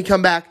break. When we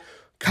come back,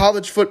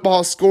 college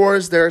football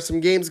scores. There are some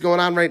games going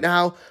on right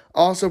now.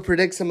 Also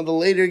predict some of the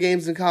later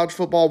games in college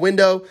football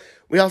window.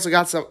 We also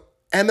got some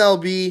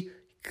MLB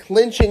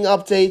clinching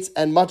updates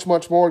and much,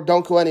 much more.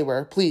 Don't go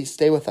anywhere. Please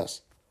stay with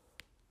us.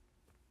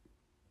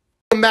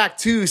 Welcome back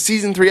to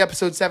Season 3,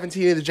 Episode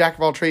 17 of the Jack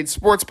of All Trades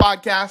Sports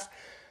Podcast.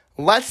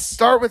 Let's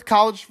start with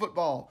college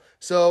football.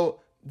 So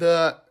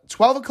the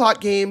 12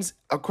 o'clock games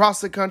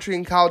across the country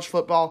in college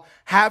football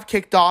have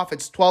kicked off.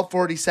 It's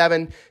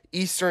 12:47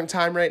 Eastern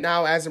time right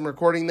now as I'm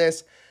recording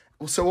this.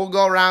 So we'll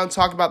go around,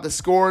 talk about the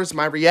scores,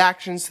 my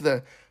reactions to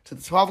the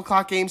 12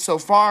 o'clock games so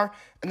far,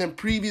 and then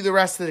preview the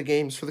rest of the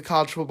games for the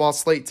college football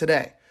slate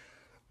today.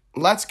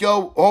 Let's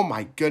go. Oh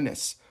my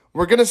goodness.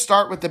 We're going to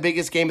start with the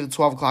biggest game of the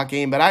 12 o'clock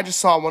game, but I just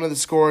saw one of the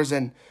scores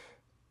and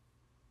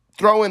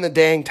throw in the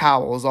dang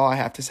towel is all I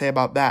have to say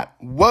about that.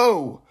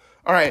 Whoa.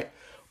 All right.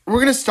 We're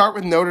going to start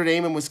with Notre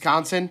Dame and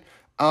Wisconsin.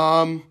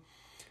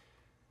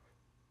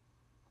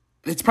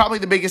 It's probably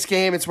the biggest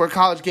game. It's where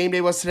College Game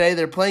Day was today.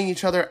 They're playing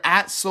each other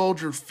at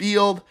Soldier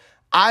Field.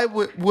 I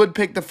would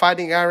pick the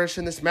Fighting Irish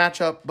in this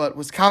matchup, but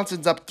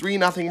Wisconsin's up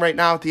 3-0 right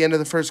now at the end of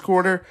the first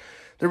quarter.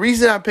 The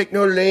reason I picked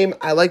Notre Dame,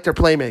 I like their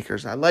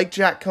playmakers. I like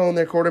Jack Cohn,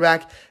 their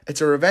quarterback.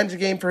 It's a revenge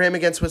game for him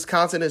against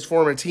Wisconsin, his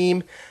former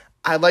team.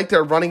 I like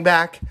their running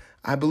back.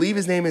 I believe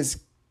his name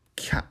is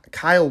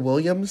Kyle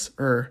Williams,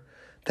 or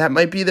that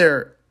might be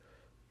their...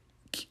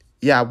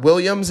 Yeah,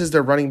 Williams is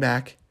their running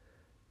back.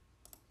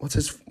 What's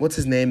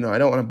his name, though? I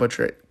don't want to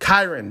butcher it.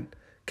 Kyron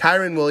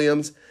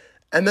Williams.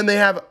 And then they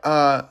have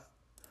a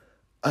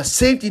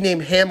safety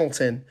named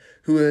Hamilton,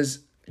 who is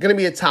going to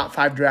be a top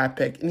 5 draft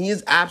pick. And he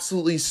is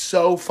absolutely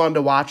so fun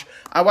to watch.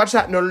 I watched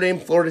that Notre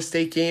Dame-Florida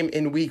State game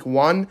in week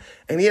 1,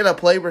 and he had a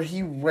play where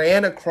he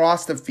ran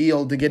across the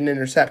field to get an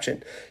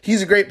interception.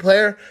 He's a great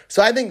player.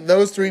 So I think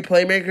those 3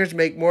 playmakers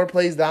make more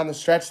plays down the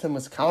stretch than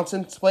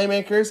Wisconsin's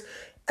playmakers.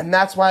 And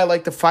that's why I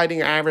like the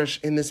Fighting Irish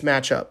in this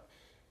matchup.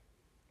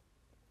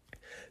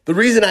 The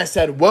reason I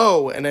said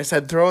whoa and I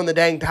said throw in the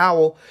dang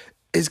towel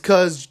is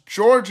because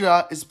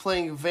Georgia is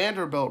playing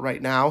Vanderbilt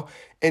right now,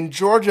 and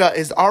Georgia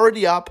is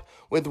already up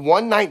with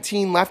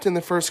 1:19 left in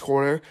the first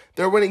quarter.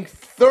 They're winning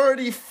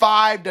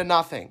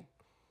 35-0.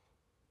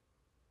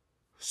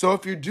 So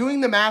if you're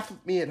doing the math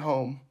with me at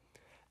home,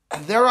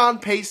 they're on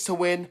pace to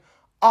win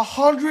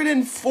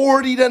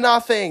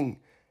 140-0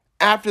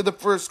 after the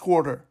first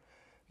quarter.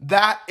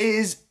 That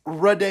is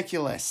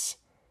ridiculous.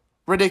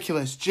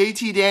 Ridiculous.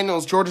 JT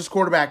Daniels, Georgia's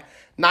quarterback,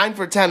 9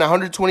 for 10,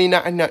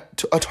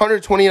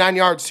 129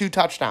 yards, 2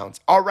 touchdowns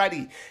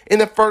already in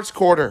the first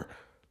quarter.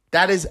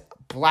 That is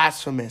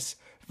blasphemous.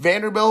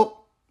 Vanderbilt,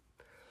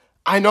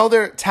 I know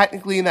they're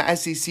technically in the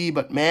SEC,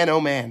 but man, oh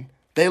man,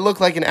 they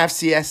look like an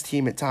FCS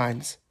team at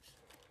times.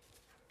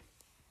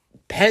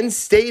 Penn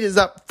State is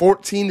up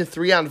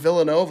 14-3 on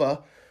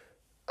Villanova.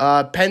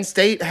 Penn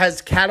State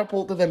has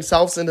catapulted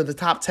themselves into the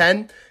top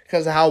 10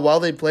 because of how well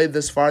they played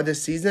this far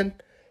this season.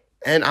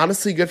 And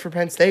honestly, good for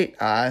Penn State.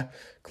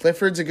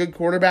 Clifford's a good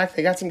quarterback.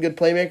 They got some good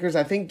playmakers.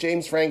 I think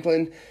James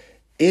Franklin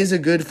is a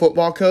good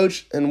football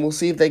coach, and we'll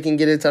see if they can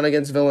get it done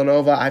against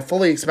Villanova. I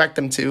fully expect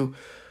them to.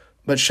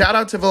 But shout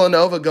out to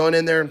Villanova going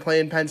in there and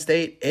playing Penn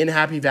State in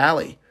Happy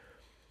Valley.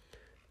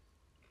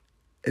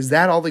 Is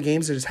that all the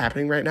games that is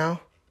happening right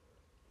now?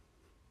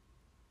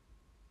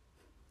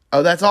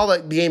 Oh, that's all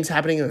the games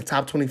happening in the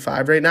top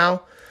 25 right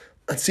now.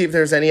 Let's see if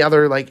there's any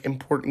other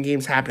important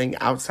games happening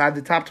outside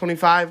the top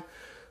 25.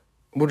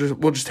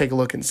 We'll just take a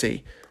look and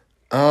see.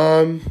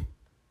 Yeah,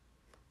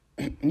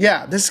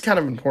 this is kind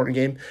of an important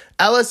game.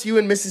 LSU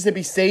and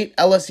Mississippi State.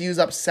 LSU's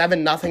up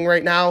 7-0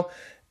 right now.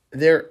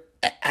 They're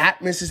at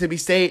Mississippi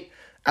State.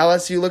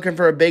 LSU looking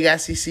for a big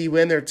SEC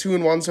win. They're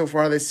 2-1 so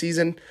far this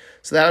season,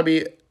 so that'll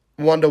be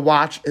one to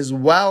watch as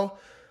well.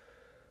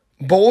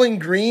 Bowling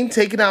Green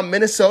taking on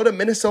Minnesota.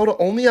 Minnesota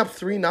only up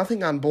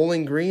 3-0 on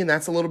Bowling Green.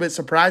 That's a little bit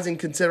surprising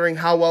considering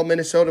how well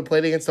Minnesota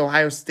played against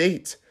Ohio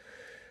State.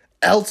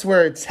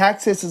 Elsewhere,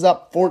 Texas is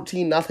up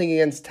 14-0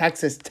 against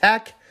Texas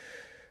Tech.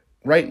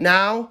 Right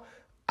now,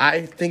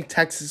 I think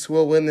Texas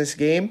will win this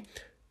game.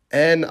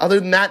 And other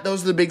than that,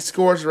 those are the big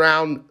scores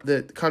around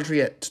the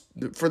country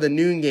for the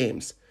noon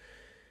games.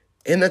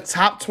 In the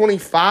top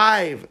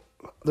 25,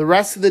 the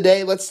rest of the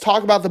day, let's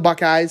talk about the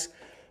Buckeyes.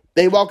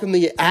 They welcome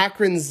the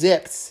Akron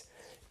Zips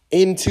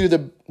into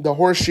the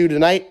horseshoe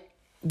tonight.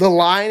 The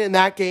line in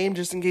that game,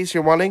 just in case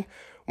you're wondering,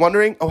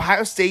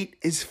 Ohio State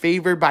is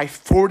favored by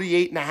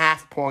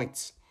 48.5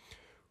 points.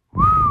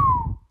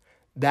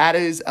 That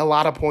is a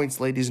lot of points,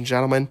 ladies and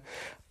gentlemen.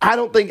 I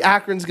don't think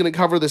Akron's going to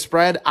cover the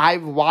spread.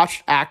 I've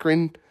watched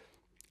Akron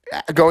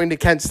going to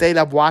Kent State.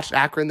 I've watched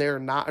Akron. They're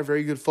not a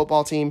very good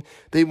football team.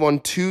 They've won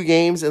 2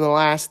 games in the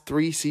last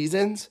 3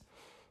 seasons.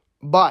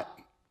 But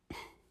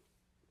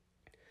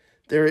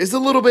there is a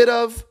little bit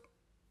of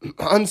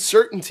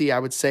uncertainty, I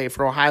would say,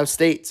 for Ohio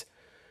State.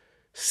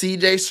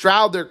 C.J.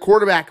 Stroud, their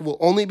quarterback, will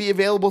only be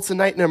available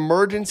tonight in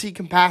emergency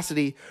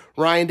capacity,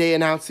 Ryan Day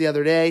announced the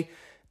other day,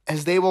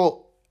 as they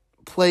will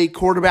play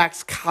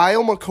quarterbacks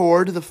Kyle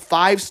McCord, the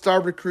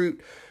 5-star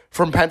recruit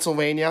from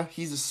Pennsylvania.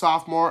 He's a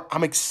sophomore.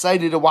 I'm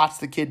excited to watch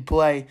the kid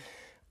play.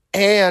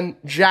 And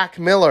Jack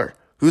Miller,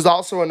 who's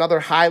also another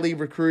highly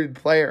recruited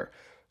player.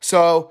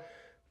 So,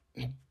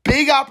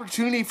 big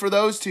opportunity for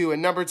those two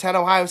and number 10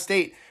 Ohio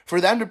State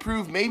for them to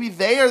prove maybe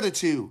they are the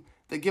two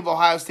that give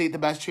Ohio State the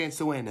best chance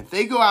to win. If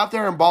they go out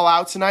there and ball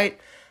out tonight,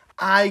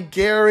 I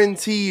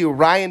guarantee you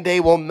Ryan Day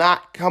will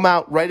not come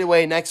out right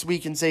away next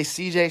week and say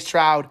C.J.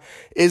 Stroud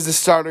is the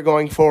starter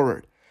going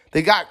forward.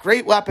 They got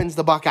great weapons,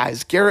 the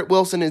Buckeyes. Garrett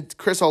Wilson and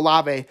Chris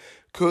Olave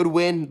could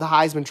win the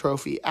Heisman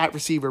Trophy at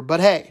receiver. But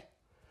hey,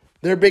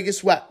 their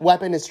biggest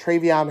weapon is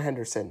Travion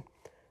Henderson,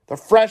 the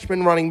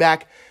freshman running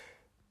back.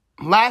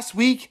 Last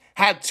week,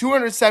 had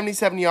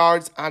 277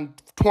 yards on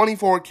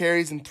 24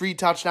 carries and 3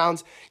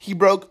 touchdowns. He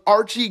broke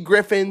Archie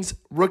Griffin's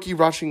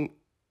freshman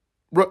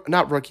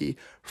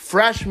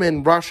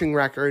rushing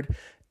record.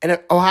 And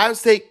Ohio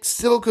State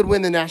still could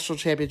win the national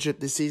championship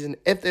this season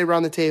if they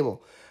run the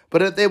table.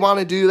 But if they want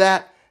to do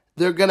that,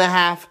 they're going to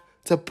have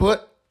to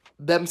put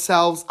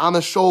themselves on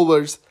the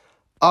shoulders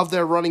of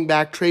their running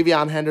back,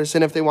 Travion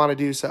Henderson, if they want to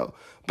do so.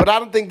 But I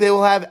don't think they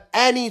will have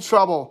any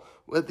trouble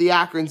with the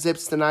Akron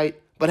Zips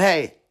tonight. But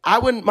hey, I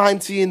wouldn't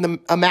mind seeing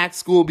a MAC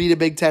school beat a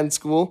Big Ten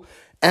school.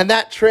 And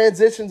that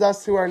transitions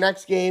us to our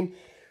next game,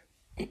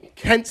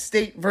 Kent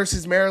State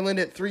versus Maryland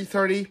at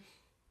 3:30.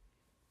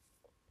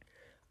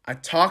 I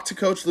talked to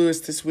Coach Lewis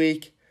this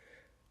week,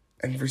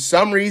 and for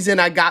some reason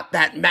I got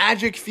that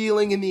magic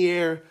feeling in the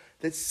air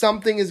that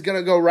something is going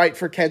to go right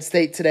for Kent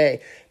State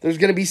today. There's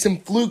going to be some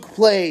fluke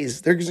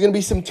plays. There's going to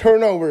be some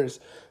turnovers,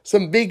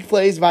 some big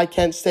plays by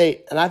Kent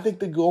State. And I think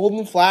the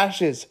Golden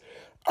Flashes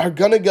are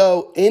going to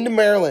go into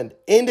Maryland,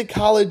 into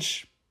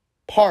College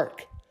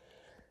Park.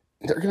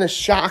 They're going to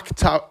shock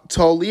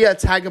Taulia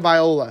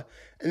Tagovailoa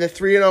and the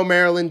 3-0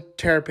 Maryland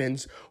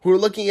Terrapins, who are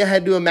looking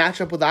ahead to a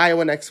matchup with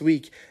Iowa next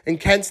week. And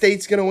Kent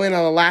State's going to win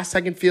on a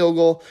last-second field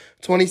goal,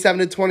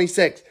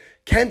 27-26.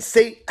 Kent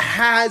State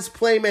has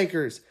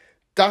playmakers.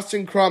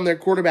 Dustin Crum, their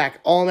quarterback,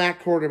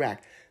 all-MAC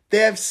quarterback. They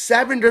have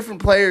 7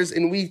 different players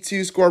in Week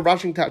 2 score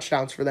rushing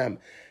touchdowns for them.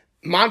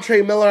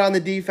 Montre Miller on the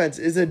defense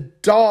is a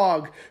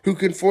dog who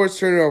can force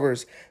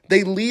turnovers.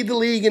 They lead the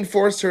league in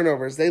forced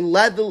turnovers. They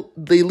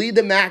lead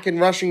the MAC in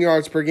rushing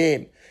yards per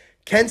game.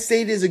 Kent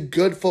State is a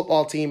good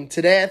football team.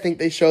 Today, I think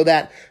they show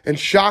that and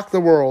shock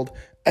the world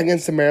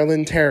against the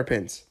Maryland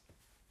Terrapins.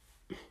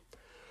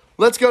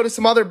 Let's go to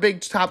some other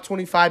big top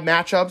 25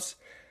 matchups.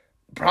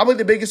 Probably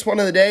the biggest one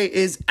of the day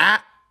is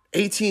at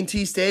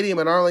E17 Stadium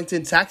in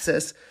Arlington,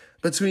 Texas,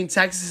 between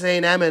Texas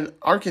A&M and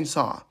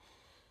Arkansas.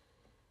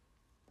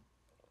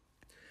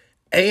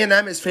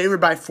 A&M is favored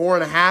by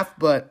 4.5,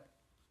 but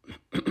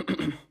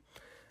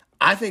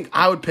I think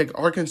I would pick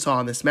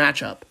Arkansas in this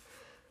matchup.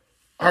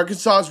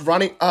 Arkansas's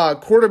running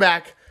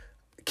quarterback,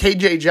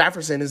 KJ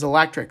Jefferson, is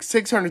electric.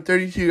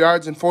 632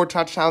 yards and 4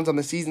 touchdowns on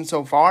the season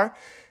so far.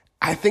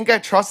 I think I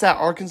trust that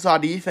Arkansas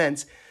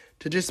defense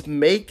to just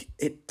make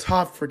it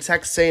tough for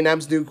Texas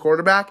A&M's new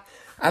quarterback.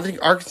 I think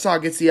Arkansas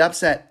gets the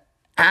upset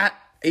at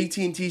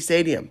AT&T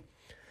Stadium.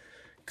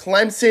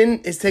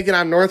 Clemson is taking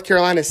on North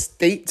Carolina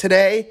State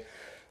today.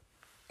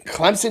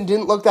 Clemson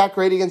didn't look that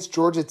great against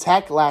Georgia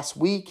Tech last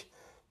week.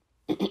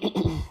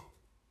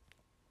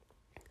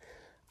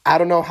 I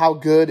don't know how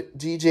good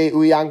DJ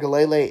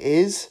Uiagalelei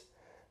is.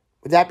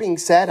 With that being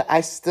said,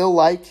 I still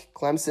like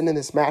Clemson in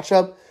this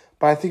matchup,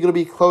 but I think it'll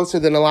be closer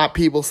than a lot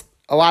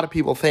of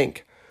people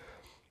think.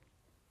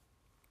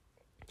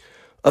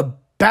 A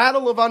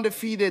battle of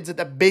undefeateds at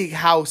the big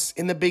house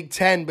in the Big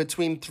Ten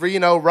between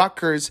 3-0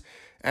 Rutgers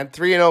and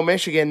 3-0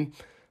 Michigan.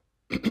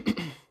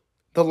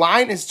 The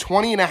line is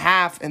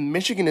 20.5, and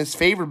Michigan is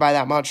favored by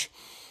that much.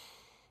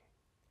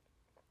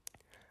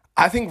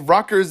 I think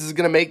Rutgers is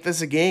going to make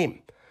this a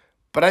game,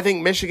 but I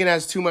think Michigan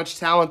has too much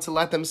talent to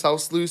let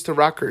themselves lose to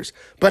Rutgers.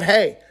 But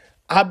hey,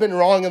 I've been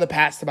wrong in the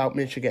past about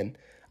Michigan.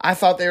 I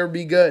thought they would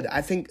be good.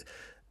 I think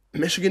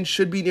Michigan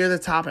should be near the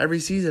top every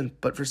season,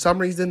 but for some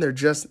reason, they're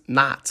just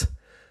not.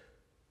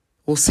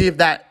 We'll see if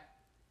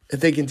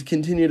they can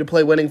continue to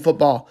play winning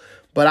football,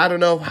 but I don't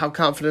know how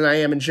confident I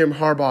am in Jim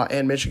Harbaugh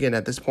and Michigan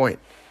at this point.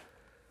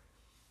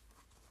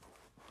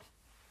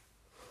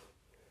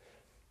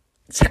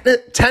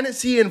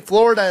 Tennessee and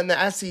Florida in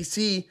the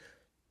SEC.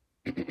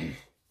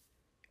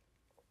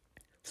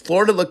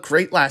 Florida looked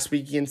great last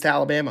week against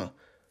Alabama.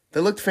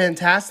 They looked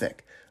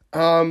fantastic.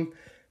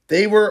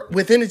 They were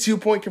within a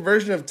 2-point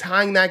conversion of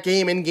tying that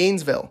game in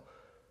Gainesville.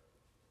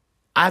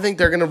 I think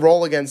they're going to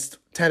roll against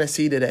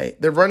Tennessee today.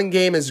 Their running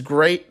game is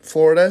great,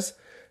 Florida's,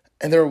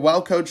 and they're a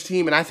well-coached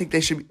team, and I think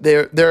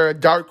they're a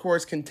dark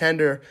horse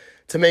contender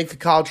to make the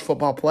college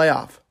football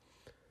playoff.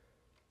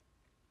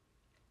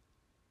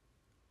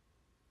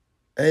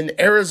 And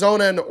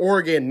Arizona and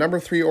Oregon, number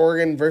 3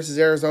 Oregon versus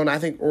Arizona. I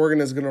think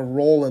Oregon is going to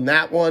roll in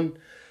that one.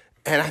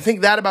 And I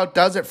think that about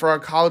does it for our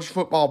college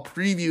football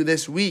preview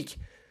this week.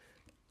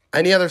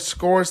 Any other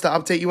scores to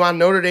update you on?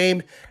 Notre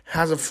Dame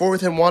has a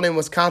 4th and 1 in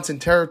Wisconsin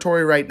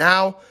territory right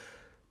now.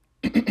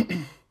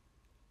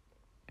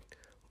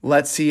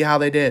 Let's see how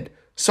they did.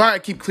 Sorry I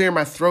keep clearing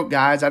my throat,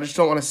 guys. I just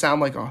don't want to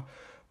sound like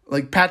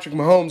like Patrick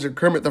Mahomes or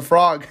Kermit the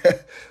Frog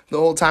the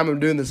whole time I'm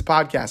doing this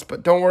podcast.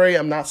 But don't worry,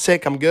 I'm not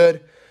sick. I'm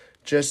good.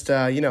 Just,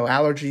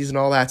 allergies and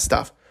all that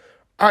stuff.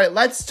 All right,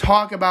 let's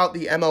talk about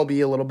the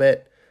MLB a little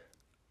bit.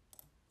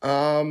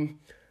 The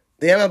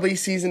MLB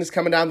season is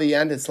coming down to the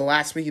end. It's the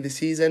last week of the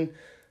season.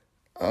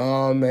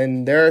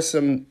 And there are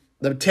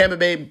the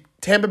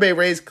Tampa Bay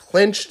Rays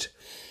clinched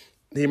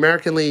the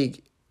American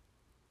League,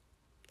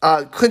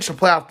 clinched a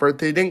playoff berth.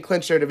 They didn't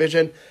clinch their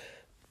division.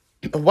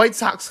 The White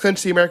Sox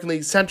clinched the American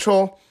League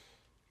Central.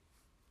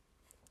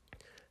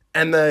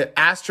 And the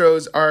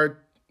Astros are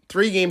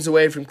 3 games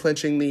away from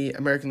clinching the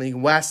American League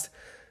West.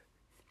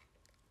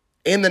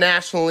 In the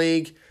National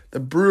League, the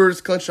Brewers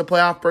clinched a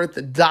playoff berth.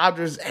 The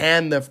Dodgers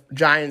and the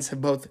Giants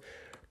have both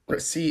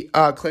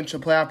clinched a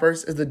playoff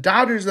berth. As the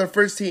Dodgers are the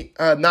first team,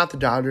 not the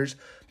Dodgers,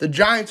 the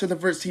Giants are the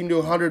first team to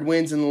 100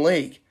 wins in the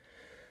league.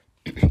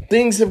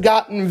 Things have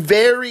gotten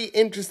very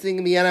interesting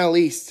in the NL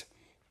East.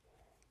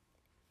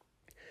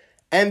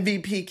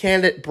 MVP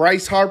candidate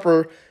Bryce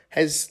Harper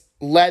has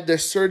led the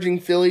surging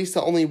Phillies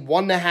to only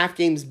 1.5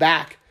 games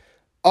back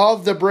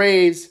of the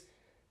Braves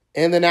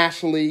in the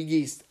National League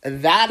East.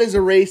 That is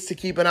a race to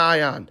keep an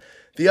eye on.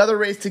 The other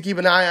race to keep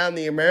an eye on,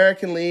 the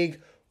American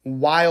League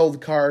wild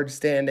card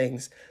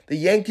standings. The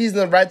Yankees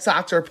and the Red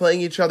Sox are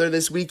playing each other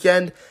this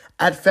weekend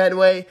at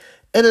Fenway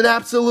in an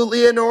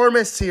absolutely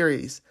enormous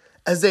series,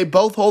 as they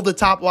both hold the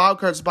top wild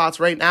card spots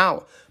right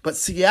now. But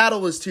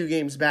Seattle is 2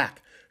 games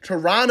back.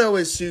 Toronto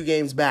is 2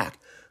 games back.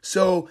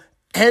 So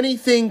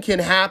anything can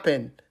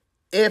happen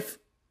if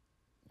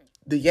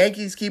the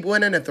Yankees keep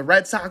winning, if the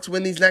Red Sox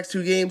win these next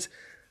 2 games.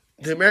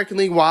 The American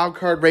League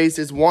wildcard race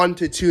is one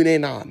to tune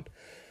in on.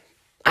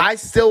 I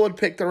still would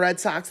pick the Red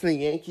Sox and the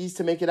Yankees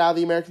to make it out of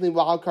the American League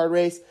wildcard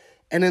race.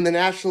 And in the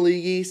National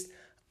League East,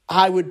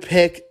 I would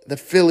pick the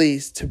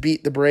Phillies to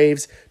beat the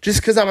Braves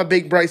just because I'm a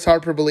big Bryce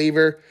Harper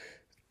believer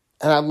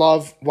and I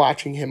love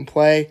watching him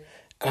play.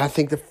 And I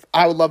think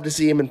I would love to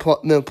see him in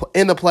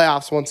the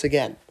playoffs once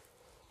again.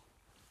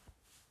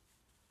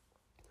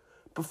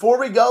 Before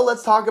we go,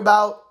 let's talk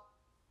about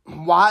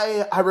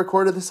why I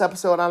recorded this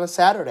episode on a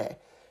Saturday.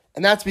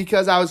 And that's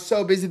because I was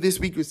so busy this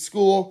week with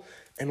school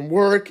and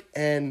work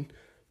and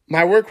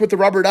my work with the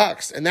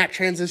Rubberducks. And that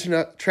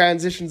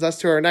transitions us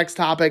to our next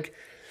topic.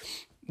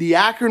 The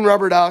Akron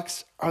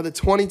Rubberducks are the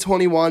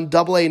 2021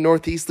 AA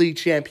Northeast League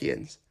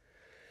champions.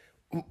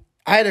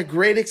 I had a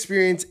great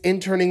experience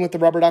interning with the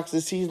Rubberducks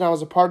this season. I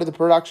was a part of the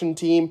production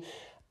team.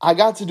 I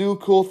got to do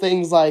cool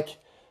things like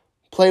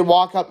play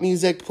walk-up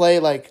music, play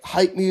like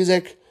hype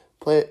music,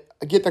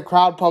 get the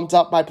crowd pumped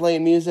up by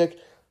playing music,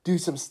 do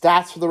some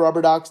stats for the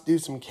Rubberducks, do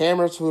some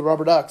cameras for the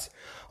Rubberducks,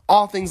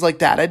 all things like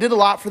that. I did a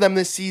lot for them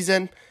this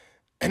season,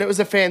 and it was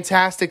a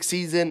fantastic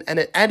season, and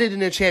it ended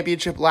in a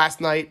championship last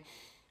night.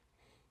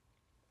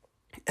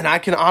 And I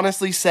can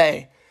honestly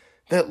say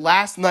that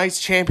last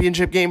night's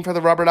championship game for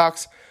the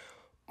Rubberducks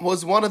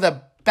was one of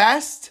the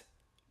best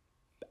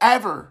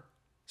ever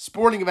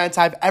sporting events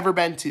I've ever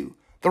been to.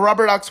 The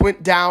Rubberducks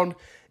went down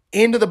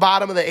into the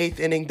bottom of the 8th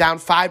inning, down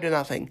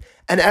 5-0.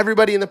 And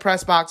everybody in the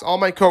press box, all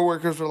my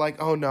coworkers were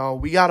like, oh no,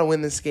 we got to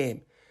win this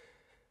game.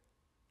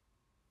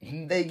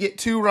 They get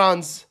 2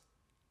 runs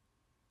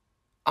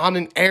on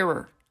an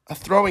error, a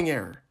throwing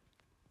error.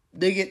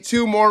 They get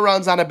 2 more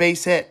runs on a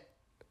base hit.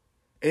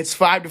 It's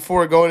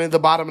 5-4 going into the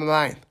bottom of the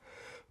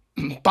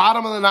 9th.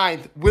 Bottom of the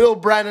 9th, Will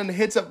Brennan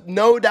hits a,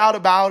 no doubt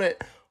about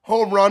it,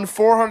 home run,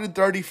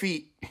 430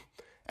 feet.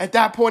 At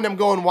that point, I'm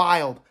going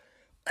wild.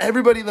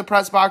 Everybody in the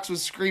press box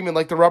was screaming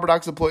like the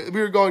Rubberducks employees.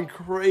 We were going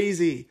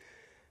crazy.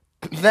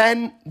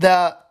 Then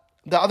the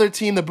other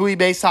team, the Bowie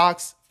Bay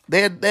Sox,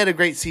 they had a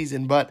great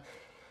season, but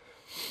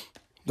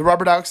the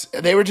Rubberducks,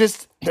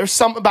 there's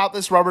something about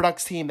this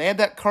Rubberducks team. They had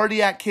that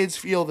cardiac kids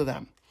feel to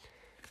them.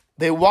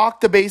 They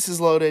walked the bases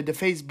loaded to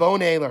face Bo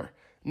Naylor.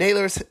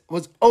 Naylor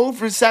was 0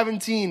 for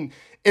 17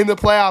 in the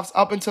playoffs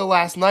up until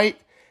last night,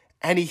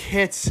 and he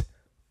hits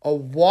a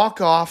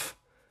walk-off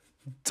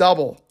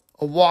double.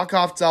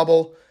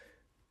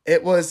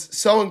 It was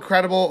so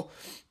incredible.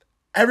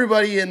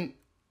 Everybody and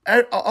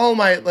all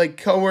my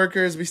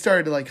coworkers, we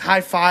started to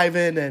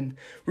high-fiving, and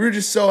we were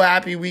just so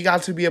happy we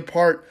got to be a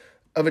part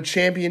of a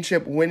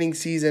championship winning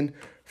season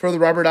for the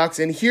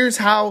Rubberducks. And here's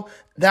how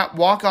that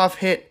walk-off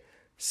hit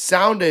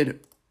sounded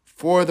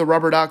for the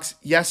Rubberducks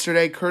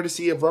yesterday,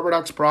 courtesy of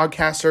Rubberducks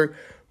broadcaster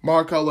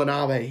Marco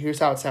Lanave. Here's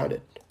how it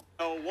sounded.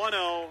 1-0.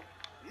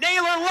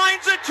 Naylor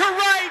lines it to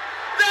right.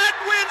 That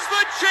wins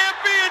the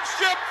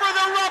championship for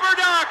the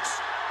Rubberducks.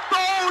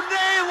 Bo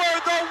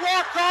Naylor, the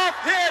walk-off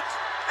hit,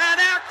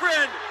 and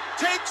Akron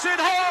takes it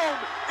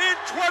home in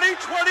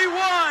 2021.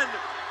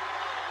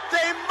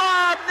 They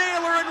mob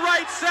Naylor in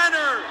right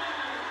center.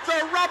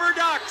 The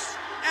Rubberducks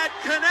at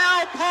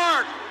Canal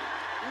Park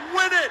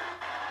win it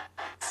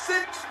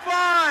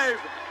 6-5.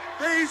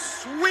 They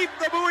sweep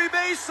the Bowie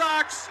Bay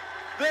Sox.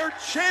 They're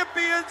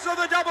champions of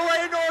the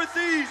AA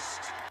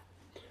Northeast.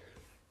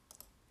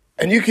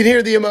 And you can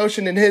hear the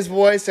emotion in his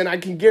voice, and I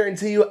can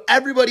guarantee you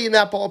everybody in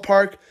that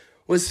ballpark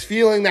was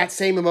feeling that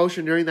same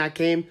emotion during that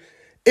game.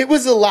 It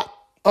was a lot.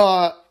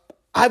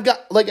 I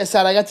like I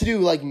said, I got to do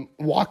like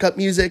walk-up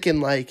music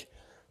and like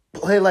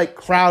play like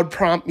crowd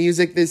prompt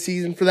music this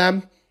season for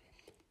them.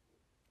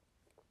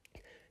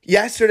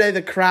 Yesterday,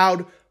 the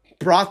crowd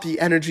brought the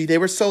energy. They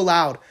were so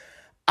loud.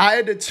 I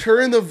had to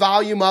turn the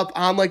volume up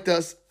on like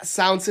the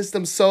sound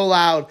system so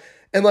loud.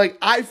 And like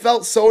I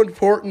felt so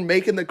important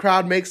making the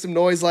crowd make some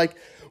noise. Like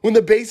when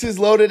the bases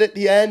loaded at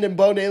the end and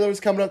Bo Naylor was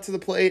coming up to the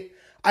plate,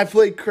 I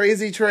played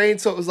Crazy Train.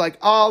 So it was like,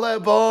 all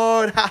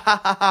aboard, ha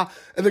ha ha ha.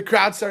 And the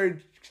crowd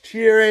started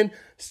cheering,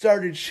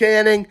 started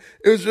chanting.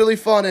 It was really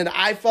fun. And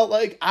I felt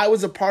like I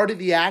was a part of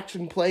the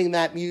action playing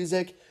that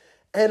music.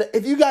 And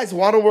if you guys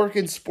want to work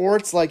in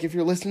sports, like if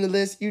you're listening to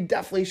this, you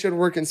definitely should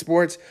work in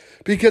sports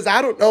because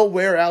I don't know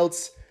where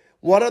else,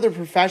 what other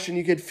profession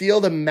you could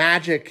feel the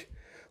magic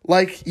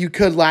like you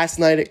could last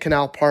night at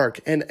Canal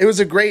Park. And it was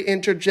a great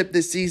internship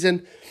this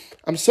season.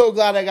 I'm so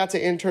glad I got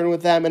to intern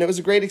with them, and it was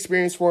a great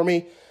experience for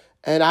me.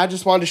 And I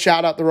just wanted to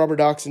shout out the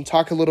Rubberducks and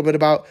talk a little bit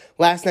about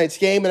last night's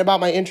game and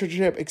about my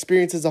internship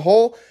experience as a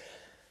whole.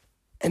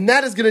 And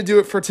that is going to do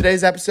it for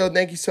today's episode.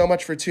 Thank you so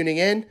much for tuning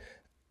in.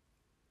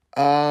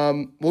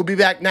 We'll be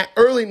back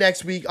early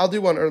next week. I'll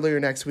do one earlier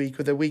next week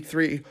with a week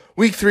three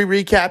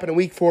recap and a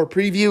week 4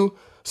 preview.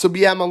 So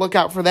be on the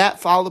lookout for that.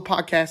 Follow the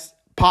podcast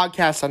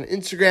on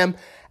Instagram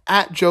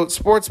at Jote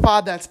Sports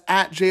Pod. That's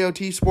at JOT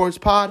Sports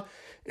Pod.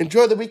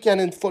 Enjoy the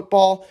weekend in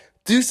football.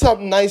 Do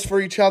something nice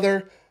for each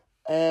other.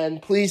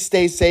 And please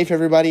stay safe,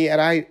 everybody. And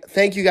I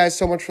thank you guys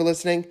so much for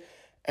listening.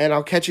 And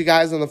I'll catch you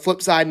guys on the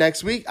flip side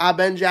next week. I've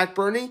been Jack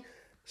Burney,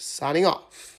 signing off.